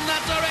Francis in that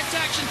direct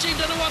action team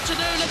don't know what to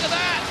do. Look at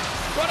that.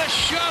 What a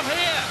shove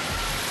here.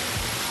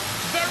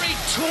 Very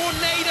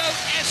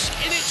Tornado-esque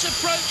in its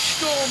approach,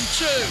 Storm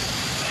 2.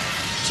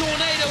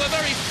 Tornado, a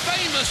very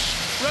famous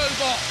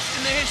robot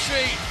in the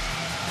history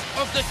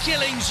of the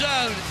killing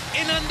zone.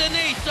 In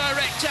underneath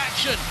direct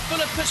action,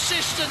 full of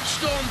persistence,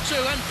 Storm 2,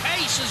 and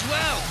pace as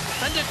well,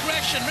 and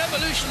aggression.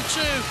 Revolution 2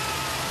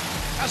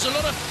 has a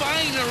lot of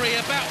finery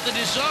about the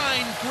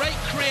design, great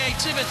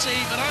creativity,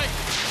 but I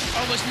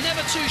was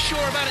never too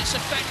sure about its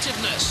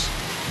effectiveness.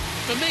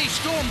 For me,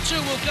 Storm 2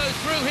 will go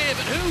through here,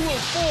 but who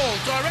will fall?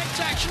 Direct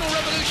action or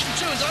Revolution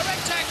 2? And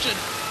direct action,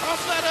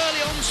 after that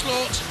early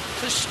onslaught,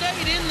 has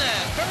stayed in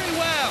there very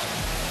well.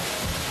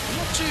 I'm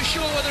not too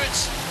sure whether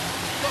it's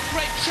got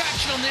great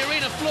traction on the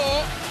arena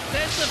floor.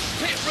 There's the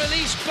pit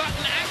release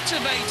button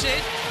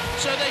activated,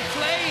 so they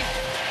played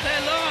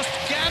their last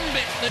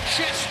the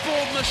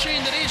chessboard machine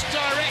that is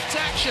Direct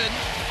Action,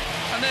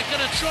 and they're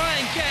going to try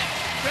and get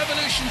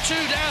Revolution 2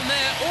 down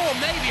there, or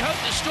maybe hope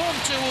the Storm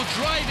 2 will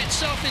drive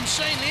itself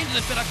insanely into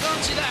the pit. I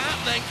can't see that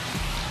happening.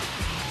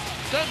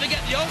 Don't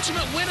forget, the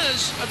ultimate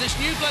winners of this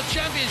New Blood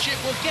Championship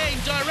will gain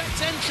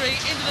direct entry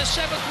into the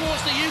 7th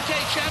Worcester UK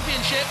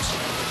Championships.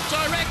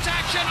 Direct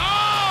Action,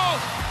 oh!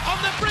 On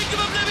the brink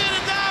of oblivion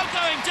and now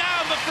going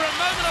down, but for a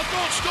moment I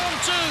thought Storm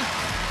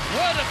 2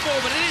 were to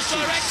fall, but it is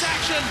Direct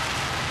Action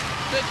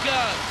that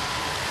go.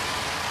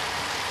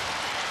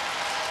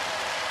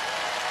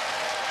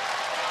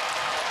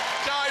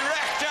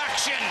 Direct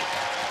Action,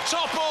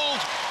 toppled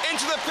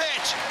into the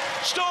pit.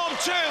 Storm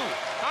 2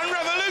 and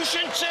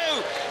Revolution 2,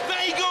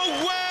 they go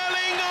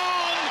whirling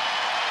on.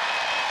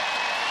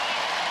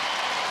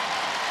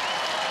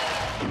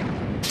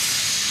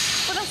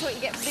 Well, that's what you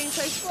get for being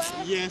so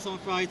square. Yes, I'm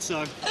afraid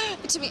so.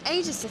 It took me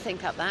ages to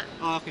think up that.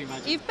 Oh, I can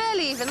imagine. You've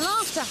barely even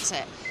laughed at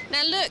it.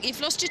 Now look,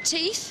 you've lost your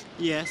teeth.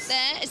 Yes.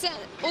 There, is that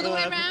all the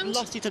way around?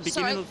 Lost it at the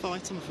beginning of the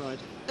fight, I'm afraid.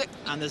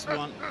 And there's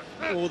one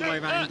all the way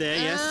around there,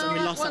 yes, and we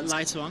lost that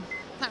later on.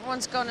 That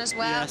one's gone as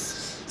well.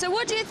 Yes. So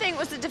what do you think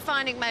was the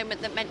defining moment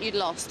that meant you'd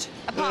lost?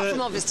 Apart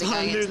from obviously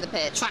going into the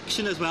pit.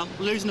 Traction as well,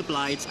 losing the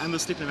blades, and we're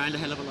slipping around a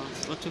hell of a lot.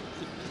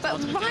 But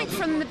right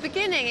from the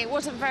beginning, it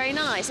wasn't very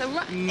nice. So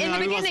in the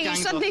beginning, you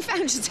suddenly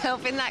found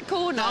yourself in that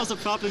corner. That was the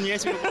problem,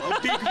 yes. We got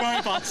a big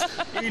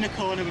robot in a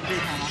corner with a big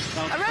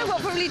hammer. A robot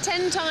probably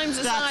 10 times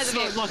the size of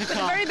you, like a with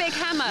car. a very big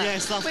hammer,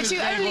 yes, that's which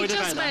you only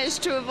just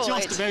managed to avoid.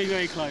 Just very,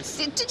 very close.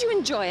 Did you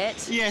enjoy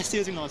it? Yes, it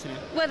was nice. Yeah.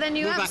 Well, then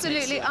you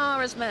absolutely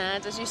are as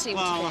mad as you seem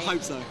to be. Well, I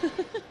hope so.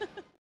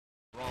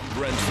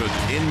 Brentford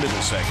in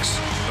Middlesex,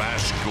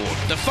 Bash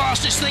Gordon. The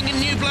fastest thing in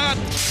New Blood.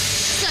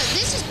 So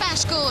this is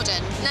Bash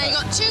Gordon. Now you've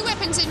got 2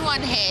 weapons in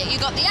one here.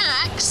 You've got the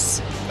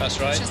axe. That's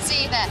right. Which you'll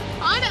see there.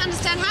 I don't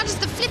understand, how does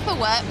the flipper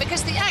work?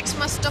 Because the axe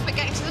must stop it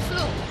getting to the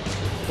floor.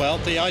 Well,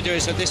 the idea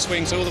is that this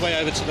swings all the way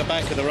over to the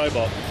back of the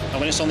robot, and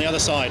when it's on the other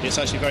side, it's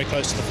actually very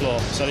close to the floor.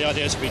 So the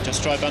idea is we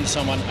just drive under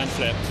someone and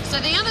flip. So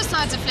the other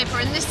side's a flipper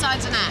and this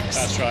side's an axe?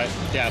 That's right,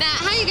 yeah. Now,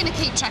 how are you going to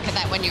keep track of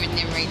that when you're in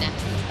the arena?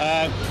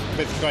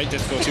 With great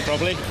difficulty,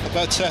 probably,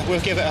 but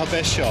we'll give it our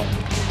best shot.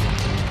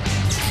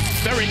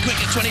 Very quick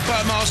at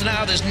 25 miles an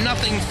hour, there's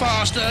nothing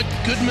faster.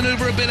 Good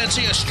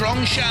manoeuvrability, a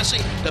strong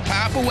chassis, the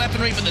powerful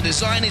weaponry, but the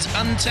design is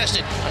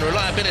untested and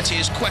reliability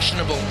is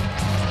questionable.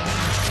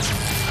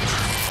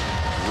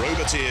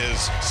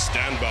 Roboteers,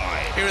 stand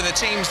by. Here are the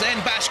teams then.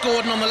 Bash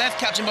Gordon on the left,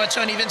 captained by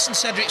Tony Vincent.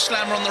 Cedric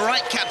Slammer on the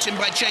right, captained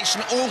by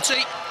Jason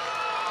Alty.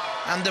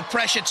 And the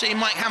pressure team,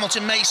 Mike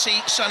Hamilton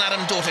Macy, son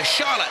Adam, daughter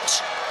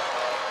Charlotte.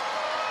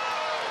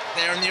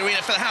 There in the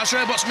arena for the House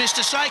Robots,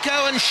 Mr.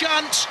 Psycho and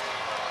Shunt.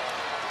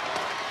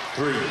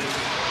 3, 2, 1.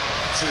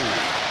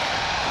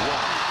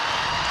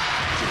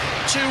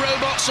 2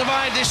 robots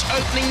survived this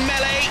opening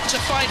melee to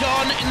fight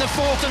on in the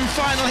 4th and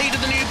final heat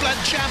of the New Blood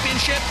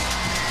Championship.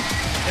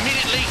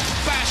 Immediately,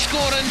 Bash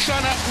Gordon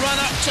trying to run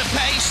up to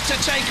pace to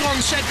take on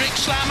Cedric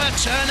Slammer,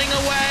 turning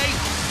away,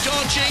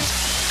 dodging,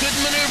 good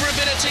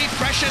manoeuvrability,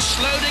 pressure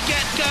slow to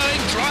get going,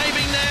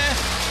 driving there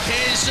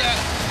is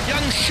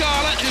young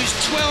Charlotte, who's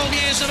 12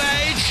 years of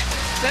age.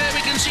 There we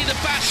can see the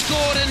Bash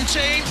Gordon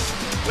team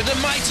with the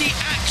mighty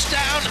axe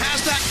down,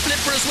 has that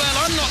flipper as well.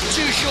 I'm not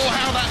too sure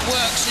how that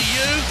works, are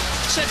you?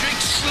 Cedric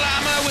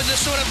Slammer with the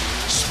sort of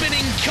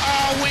spinning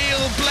car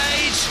wheel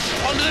blades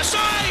onto the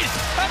side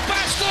of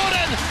Bash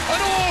Gordon,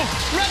 and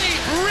already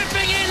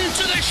ripping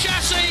into the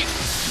chassis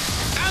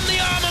and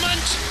the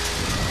armament.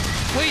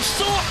 We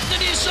thought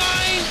the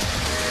design,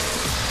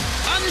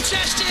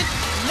 untested,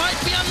 might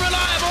be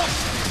unreliable.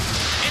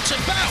 It's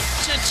about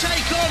to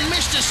take on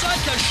Mr.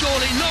 Psycho,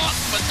 surely not,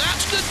 but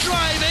that's good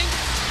driving.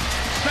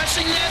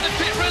 Pressing there, the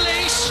pit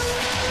release.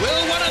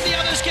 Will one of the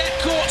others get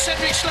caught?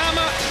 Cedric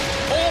Slammer,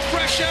 all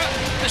pressure.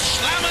 The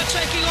Slammer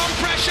taking on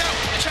pressure,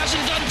 which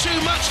hasn't done too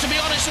much, to be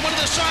honest, and one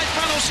of the side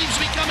panels seems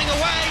to be coming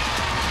away.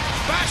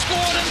 Bash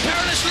Gordon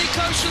perilously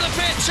close to the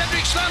pit.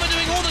 Cedric Slammer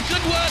doing all the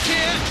good work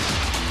here.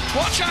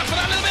 Watch out for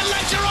that a little bit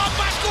later on.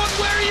 Bash Gordon,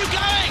 where are you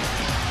going?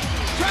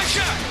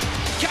 Pressure.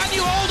 Can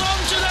you hold on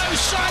to those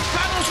side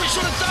panels which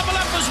sort of double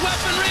up as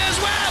weaponry as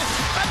well?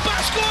 And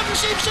Bash Gordon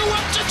seems to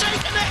want to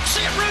take an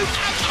exit route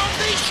out of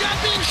these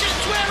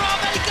championships. Where are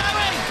they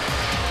going?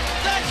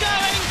 They're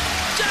going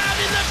down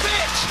in the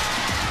pit.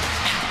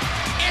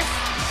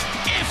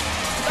 If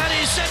that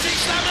is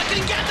Cedric Slammer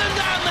can get them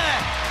down there.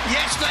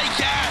 Yes, they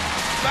can.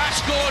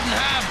 Bash Gordon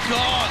have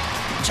gone.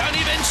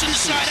 Tony Vincent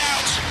side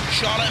out.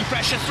 Charlotte and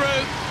pressure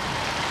through.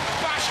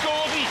 Bash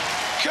Gordon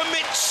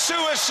commits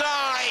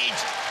suicide.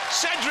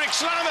 Cedric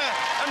Slammer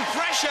and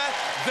pressure,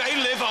 they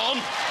live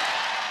on.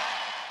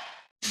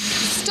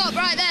 Stop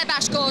right there,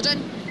 Bash Gordon.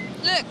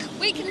 Look,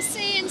 we can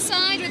see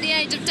inside with the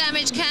aid of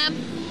damage cam.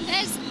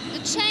 The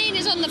chain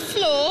is on the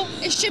floor.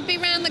 It should be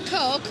round the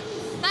cog.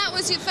 That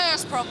was your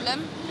first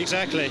problem.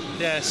 Exactly,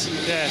 yes,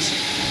 yes.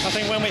 I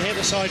think when we hit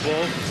the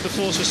sidewall, the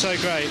force was so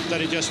great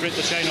that it just ripped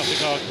the chain off the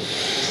cog.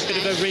 Bit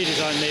of a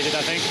redesign needed,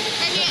 I think.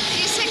 And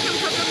your second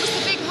problem was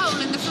the big hole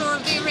in the floor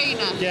of the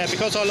arena? Yeah,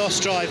 because I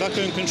lost drive, I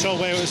couldn't control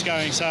where it was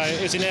going, so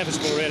it was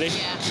inevitable, really.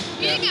 Yeah.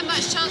 You didn't get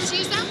much chance to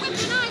use that weapon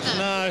either?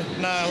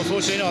 No,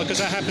 unfortunately not, because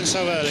that happened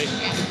so early.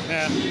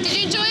 Yeah. Did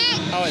you enjoy it?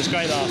 Oh, it's a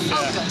great laugh.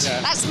 Oh, yeah. good.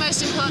 Yeah. That's the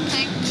most important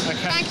thing.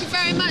 Okay. Thank you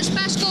very much,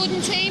 Bash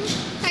Gordon team.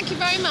 Thank you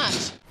very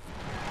much.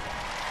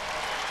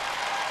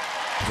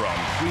 From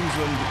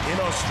Queensland in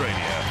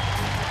Australia,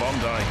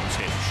 Bondi,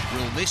 Titch.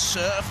 Will this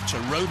serve to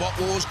Robot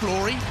Wars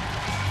glory?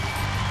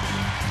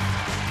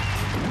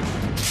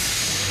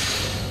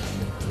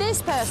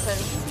 This person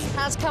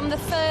has come the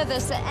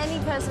furthest that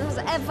any person has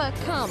ever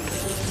come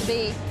to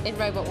be in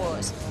Robot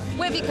Wars.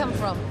 Where have you come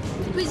from?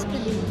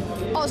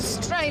 Brisbane.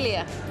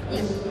 Australia.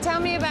 Yeah. Tell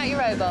me about your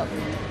robot.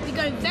 We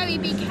got a very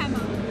big hammer.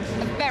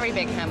 A very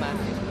big hammer.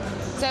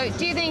 So,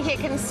 do you think it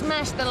can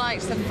smash the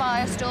likes of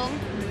Firestorm?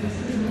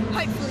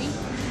 Hopefully.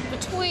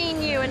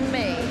 Between you and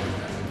me,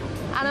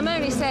 and I'm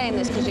only saying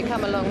this because you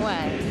come a long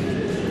way,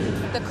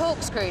 the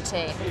corkscrew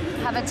team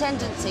have a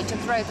tendency to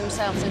throw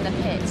themselves in the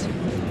pit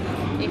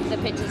if the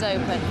pit is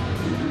open.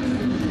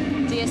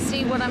 Do you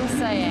see what I'm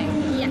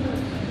saying? Yeah.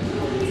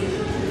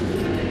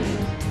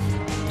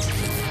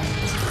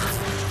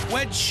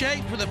 Wedge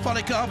shape with a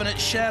polycarbonate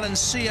shell and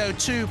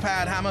CO2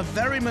 powered hammer,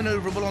 very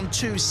manoeuvrable on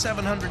two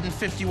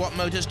 750 watt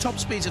motors, top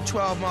speeds of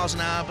 12 miles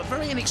an hour, but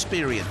very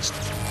inexperienced.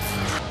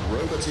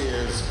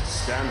 Roboteers,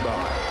 stand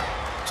by.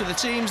 To the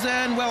teams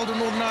then, Weldon,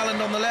 Northern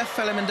Ireland on the left,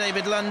 Phelim and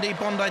David Lundy,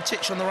 Bondi,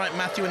 Titch on the right,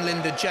 Matthew and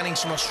Linda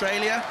Jennings from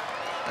Australia.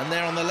 And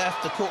there on the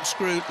left, the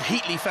Corkscrew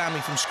Heatley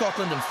family from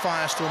Scotland and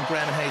Firestorm,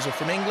 Graham and Hazel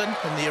from England.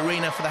 In the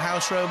arena for the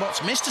house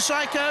robots, Mr.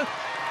 Psycho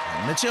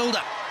and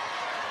Matilda.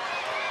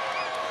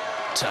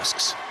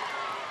 Tusks.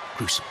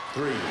 Gruesome.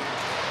 3, 2, 1.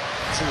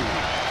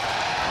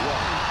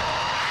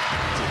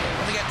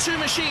 We get two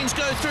machines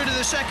go through to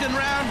the second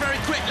round. Very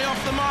quickly off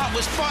the mark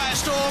was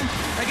Firestorm.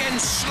 Again,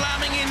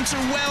 slamming into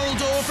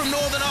Weldor from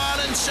Northern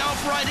Ireland.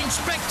 Self-righting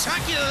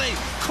spectacularly.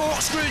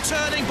 Corkscrew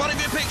turning, body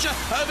view picture.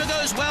 Over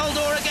goes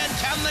Weldor again.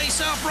 Can they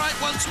self-right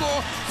once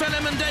more?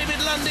 Phelim and David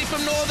Lundy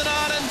from Northern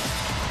Ireland.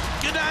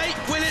 Good day.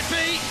 Will it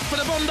be for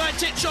the Bondi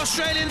Titch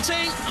Australian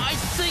team? I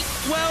think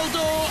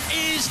Weldor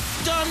is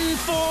done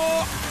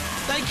for.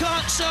 They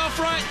can't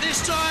self-right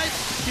this time.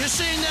 You're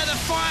seeing there the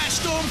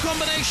Firestorm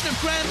combination of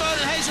Graham Bone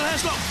and Hazel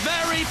Heslock,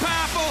 very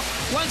powerful.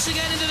 Once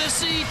again into the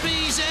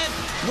CPZ.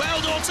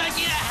 Weldor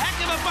taking a heck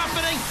of a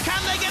buffeting.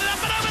 Can they get it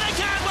up and over? They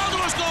can.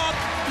 Weldor's gone.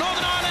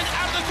 Northern Ireland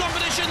out of the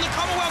competition. The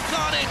Commonwealth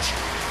Carnage.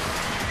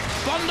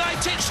 Bondi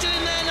Titch still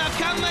in there now.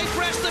 Can they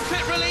press the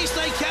pit release?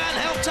 They can.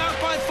 Helped out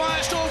by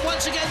Firestorm.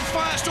 Once again,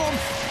 Firestorm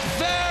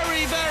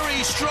very,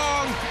 very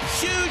strong.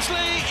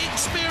 Hugely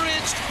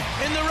experienced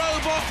in the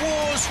Robot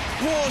Wars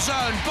war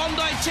zone.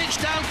 Bondi Titch,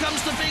 down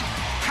comes the big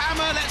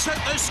hammer. Let's hope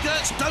those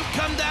skirts don't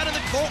come down in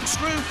the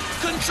corkscrew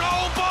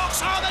control box.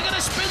 Are they going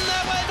to spin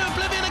their way into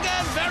oblivion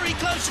again? Very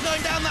close to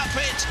going down that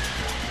pit.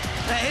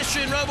 Their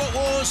history in Robot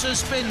Wars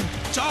has been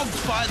dogged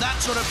by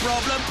that sort of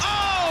problem.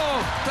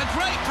 Oh! The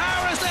great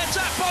power as they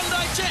attack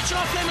Bondi Titch.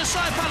 Off came a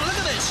side panel. Look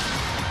at this.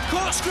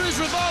 Corkscrew's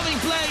revolving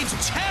blades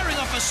tearing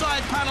off a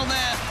side panel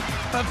there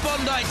of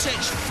Bondi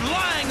Titch,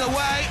 flying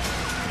away.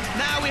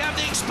 Now we have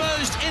the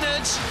exposed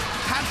innards.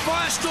 Had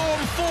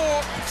Firestorm 4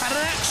 had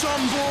an axe on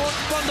board,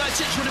 Bondi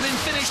Titch would have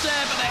been finished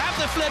there, but they have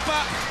the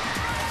flipper.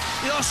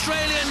 The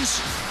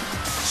Australians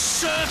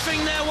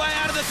surfing their way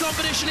out of the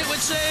competition, it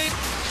would seem.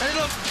 A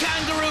little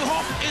kangaroo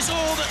hop is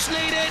all that's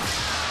needed.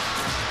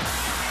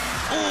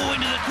 Oh,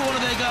 into the corner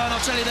they go, and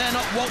I'll tell you, they're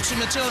not waltzing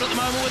Matilda at the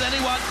moment with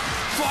anyone.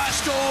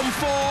 Firestorm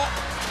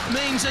 4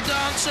 means a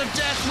dance of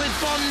death with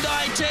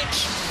Bondi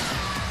Titch.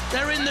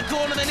 They're in the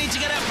corner, they need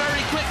to get out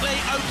very quickly.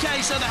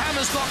 OK, so the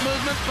hammer's got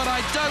movement, but I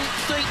don't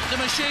think the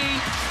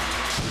machine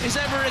is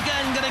ever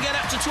again going to get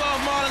up to 12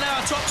 mile an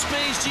hour top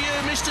speeds. To you,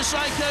 Mr.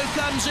 Psycho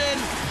comes in.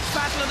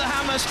 Battle of the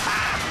hammers.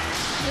 Ha!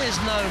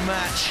 There's no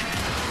match.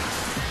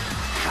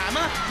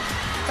 Hammer?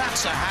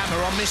 That's a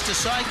hammer on Mr.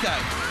 Psycho.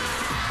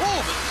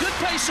 Oh, but good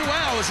pace away.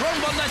 I was wrong,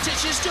 Bondi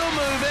Titch is still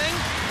moving.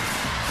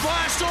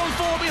 Firestorm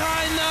 4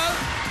 behind, though.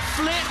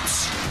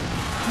 Flips.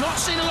 Not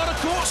seen a lot of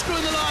corkscrew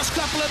in the last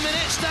couple of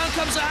minutes. Down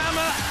comes the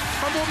hammer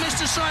on board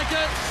Mr.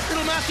 Psycho.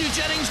 Little Matthew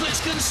Jennings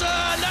looks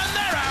concerned, and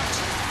they're out.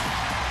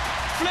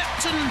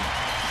 Flipped and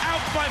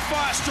out by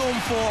Firestorm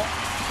 4.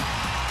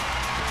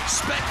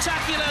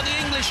 Spectacular, the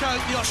English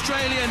hope, the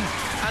Australian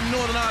and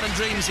Northern Ireland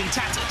dreams in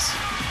tatters.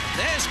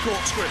 There's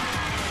Corkscrew,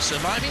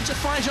 surviving to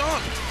fight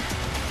on.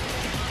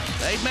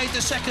 They've made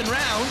the second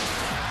round,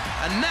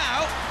 and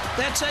now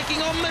they're taking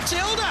on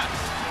Matilda.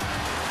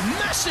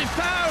 Massive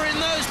power in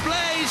those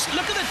blades.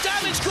 Look at the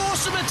damage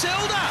caused to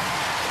Matilda.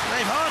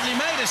 They've hardly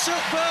made a silk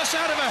purse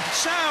out of a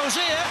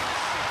sow's ear.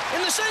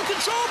 In the same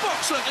control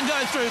box, look, and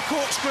going through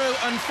Corkscrew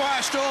and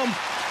Firestorm.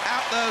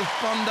 Out though,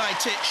 Bondi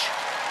Titch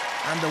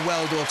and the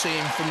Weldor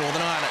team from Northern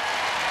Ireland.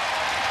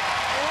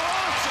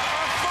 What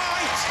a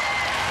fight!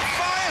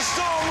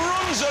 Firestorm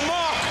runs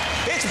amok.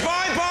 It's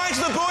bye-bye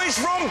to the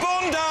boys from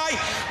Bondi.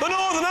 The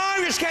Northern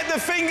Irish get their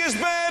fingers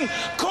burned.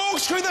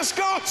 Corkscrew the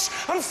Scots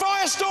and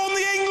Firestorm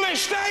the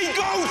English. They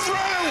go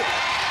through.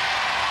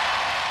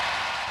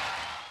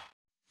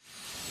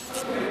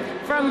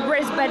 from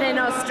Brisbane in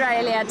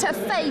Australia to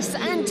face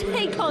and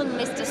take on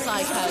Mr.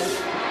 Psycho.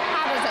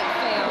 How does it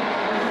feel?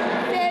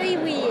 Very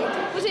weird.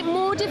 Was it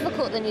more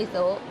difficult than you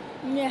thought?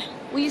 Yeah.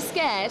 Were you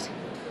scared?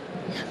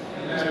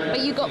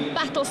 But you got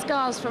battle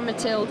scars from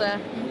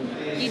Matilda.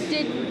 You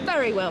did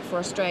very well for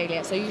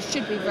Australia, so you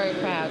should be very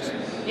proud.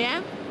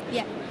 Yeah?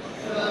 Yeah.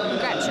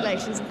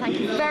 Congratulations, and thank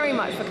you very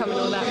much for coming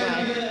all that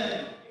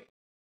way.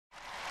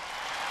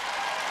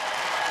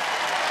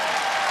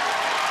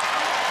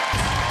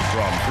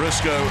 From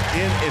Briscoe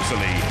in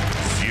Italy,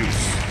 Zeus.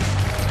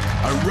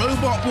 A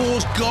Robot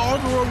Wars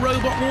god or a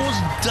Robot Wars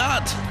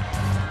dud?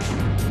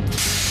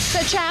 So,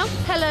 ciao.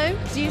 Hello,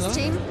 Zeus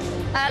team.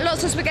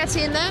 Lots of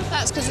spaghetti in there.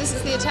 That's because this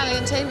is the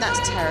Italian team. That's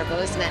terrible,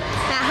 isn't it?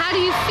 Now, how do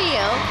you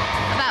feel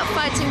about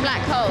fighting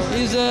Black Hole?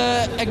 He's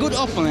a good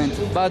opponent,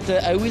 but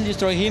I will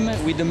destroy him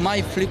with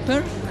my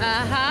flipper.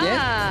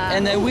 Yes,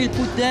 and I will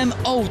put them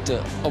out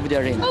of the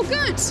arena. Oh,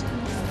 good.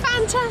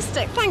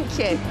 Fantastic. Thank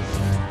you.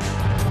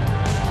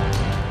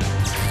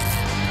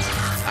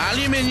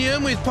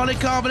 Aluminium with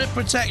polycarbonate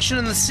protection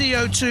and the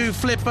CO2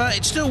 flipper.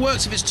 It still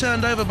works if it's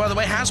turned over, by the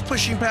way. Has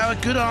pushing power,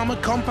 good armor,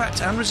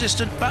 compact and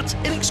resistant, but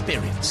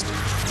inexperienced.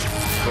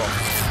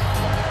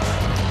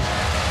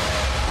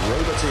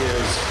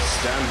 Roboteers,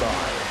 stand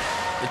by.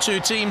 The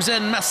two teams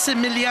then,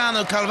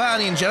 Massimiliano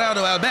Calvani and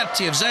Gerardo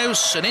Alberti of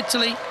Zeus in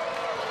Italy.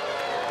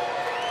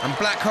 And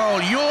Black Hole,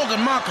 Jorg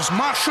and Marcus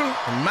Marshall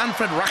and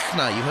Manfred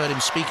Rachner. You heard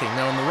him speaking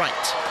there on the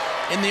right.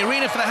 In the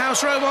arena for the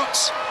house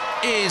robots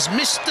is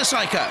Mr.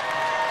 Psycho.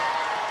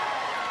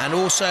 And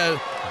also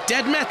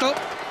Dead Metal. 3,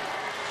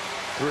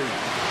 2, 1.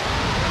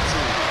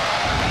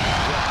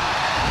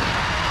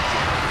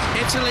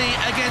 Italy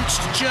against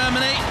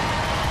Germany.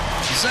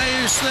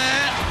 Zeus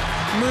there,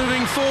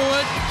 moving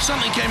forward.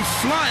 Something came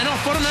flying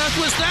off. What on earth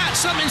was that?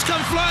 Something's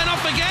come flying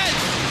off again.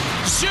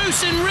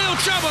 Zeus in real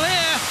trouble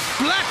here.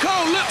 Black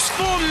Hole looks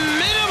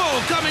formidable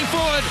coming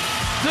forward.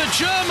 The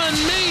German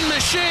mean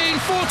machine,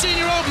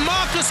 14-year-old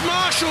Marcus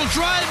Marshall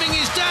driving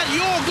his dad,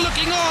 Jorg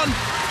looking on.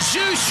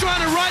 Zeus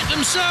trying to right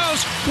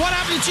themselves. What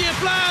happened to your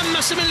plan,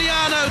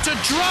 Massimiliano, to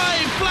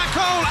drive Black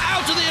Hole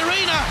out of the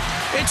arena?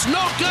 It's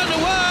not going to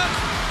work.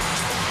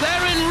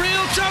 They're in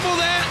real trouble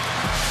there.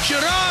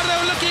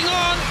 Gerardo looking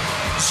on.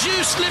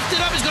 Zeus lifted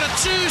up. He's got a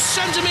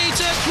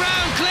 2-centimetre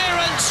ground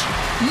clearance.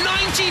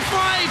 95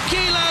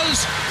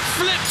 kilos.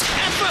 Flipped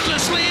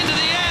effortlessly into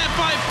the air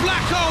by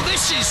Black Hole.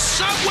 This is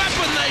some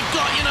weapon they've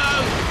got, you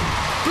know.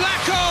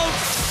 Black Hole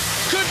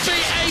could be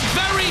a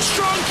very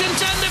strong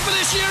contender for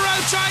this Euro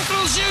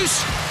title.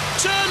 Zeus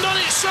turned on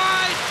its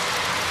side.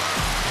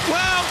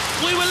 Well,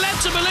 we were led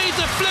to believe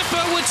the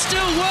flipper would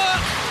still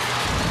work.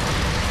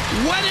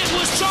 When it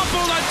was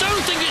toppled, I don't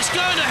think it's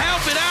going to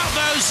help it out,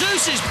 though.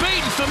 Zeus is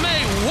beaten for me.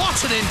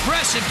 What an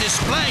impressive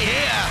display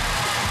here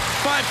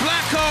by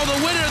Black Hole,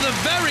 the winner of the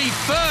very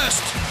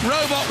first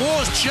Robot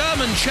Wars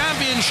German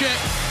Championship.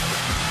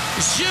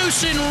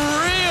 Zeus in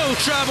real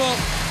trouble.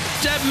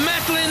 Dead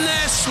Metal in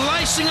there,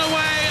 slicing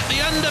away at the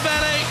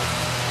underbelly.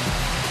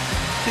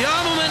 The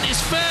armament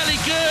is fairly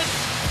good.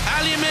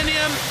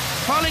 Aluminium,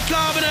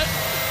 polycarbonate.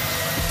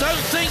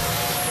 Don't think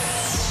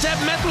Dead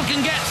Metal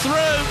can get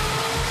through.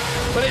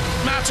 But it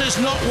matters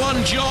not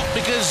one jot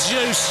because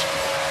Zeus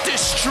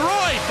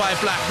destroyed by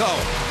Black Hole.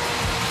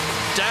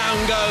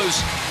 Down goes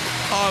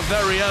our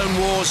very own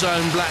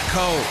Warzone Black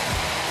Hole.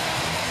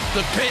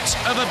 The pit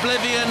of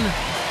oblivion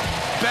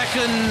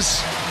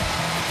beckons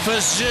for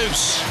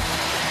Zeus.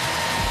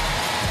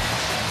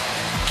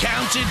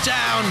 Counted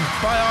down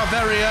by our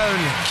very own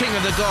King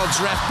of the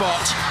Gods,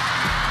 Refbot.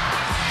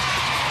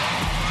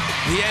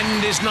 The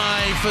end is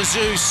nigh for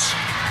Zeus.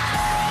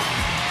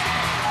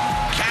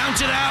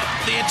 Counted out,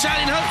 the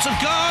Italian hopes have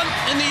gone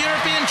in the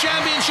European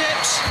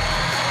Championships.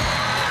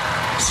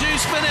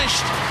 Zeus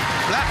finished,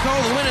 Black Hole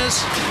the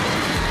winners.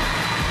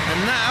 And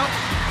now,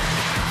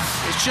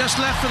 it's just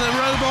left for the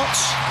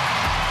robots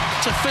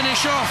to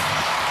finish off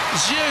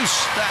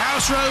Zeus, the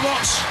house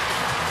robots,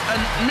 and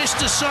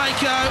Mr.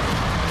 Psycho.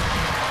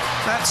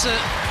 That's a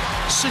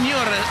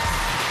Signora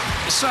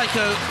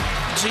Psycho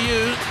to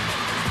you,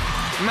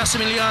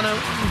 Massimiliano,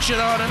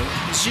 Gerardo,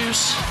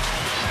 Zeus.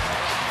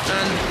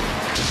 And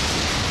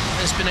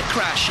there's been a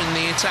crash in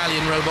the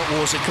Italian Robot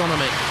Wars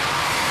economy.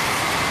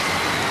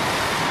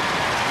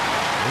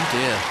 Oh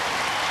dear.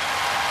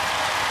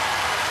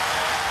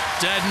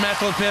 Dead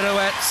Metal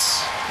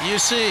pirouettes. You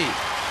see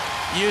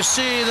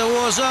the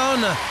war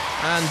zone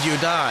and you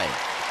die.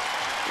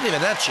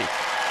 Arrivederci.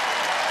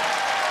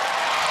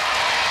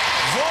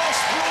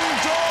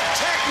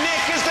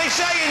 Technique, as they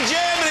say in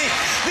Germany.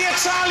 The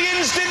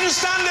Italians didn't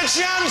stand a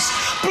chance.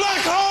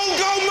 Black Hole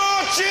go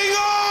marching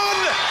on!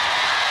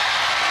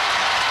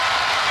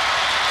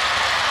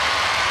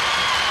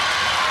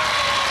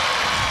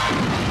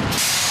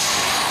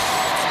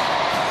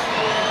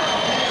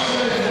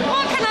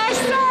 What can I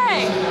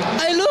say?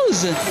 I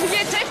lose. You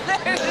did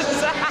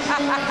lose.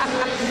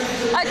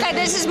 Okay,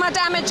 this is my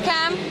damage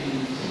cam.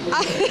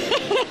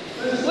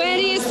 Where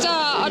do you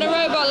start on a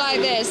robot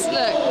like this?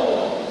 Look.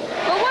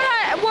 But what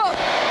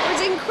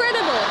was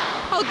incredible.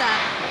 Hold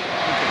that.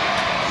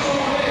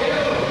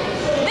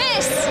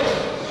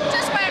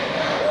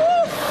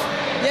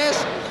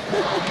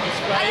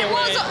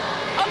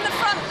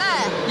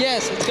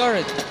 Yes, it's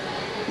correct.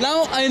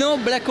 Now I know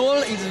black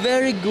hole is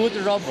very good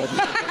robot.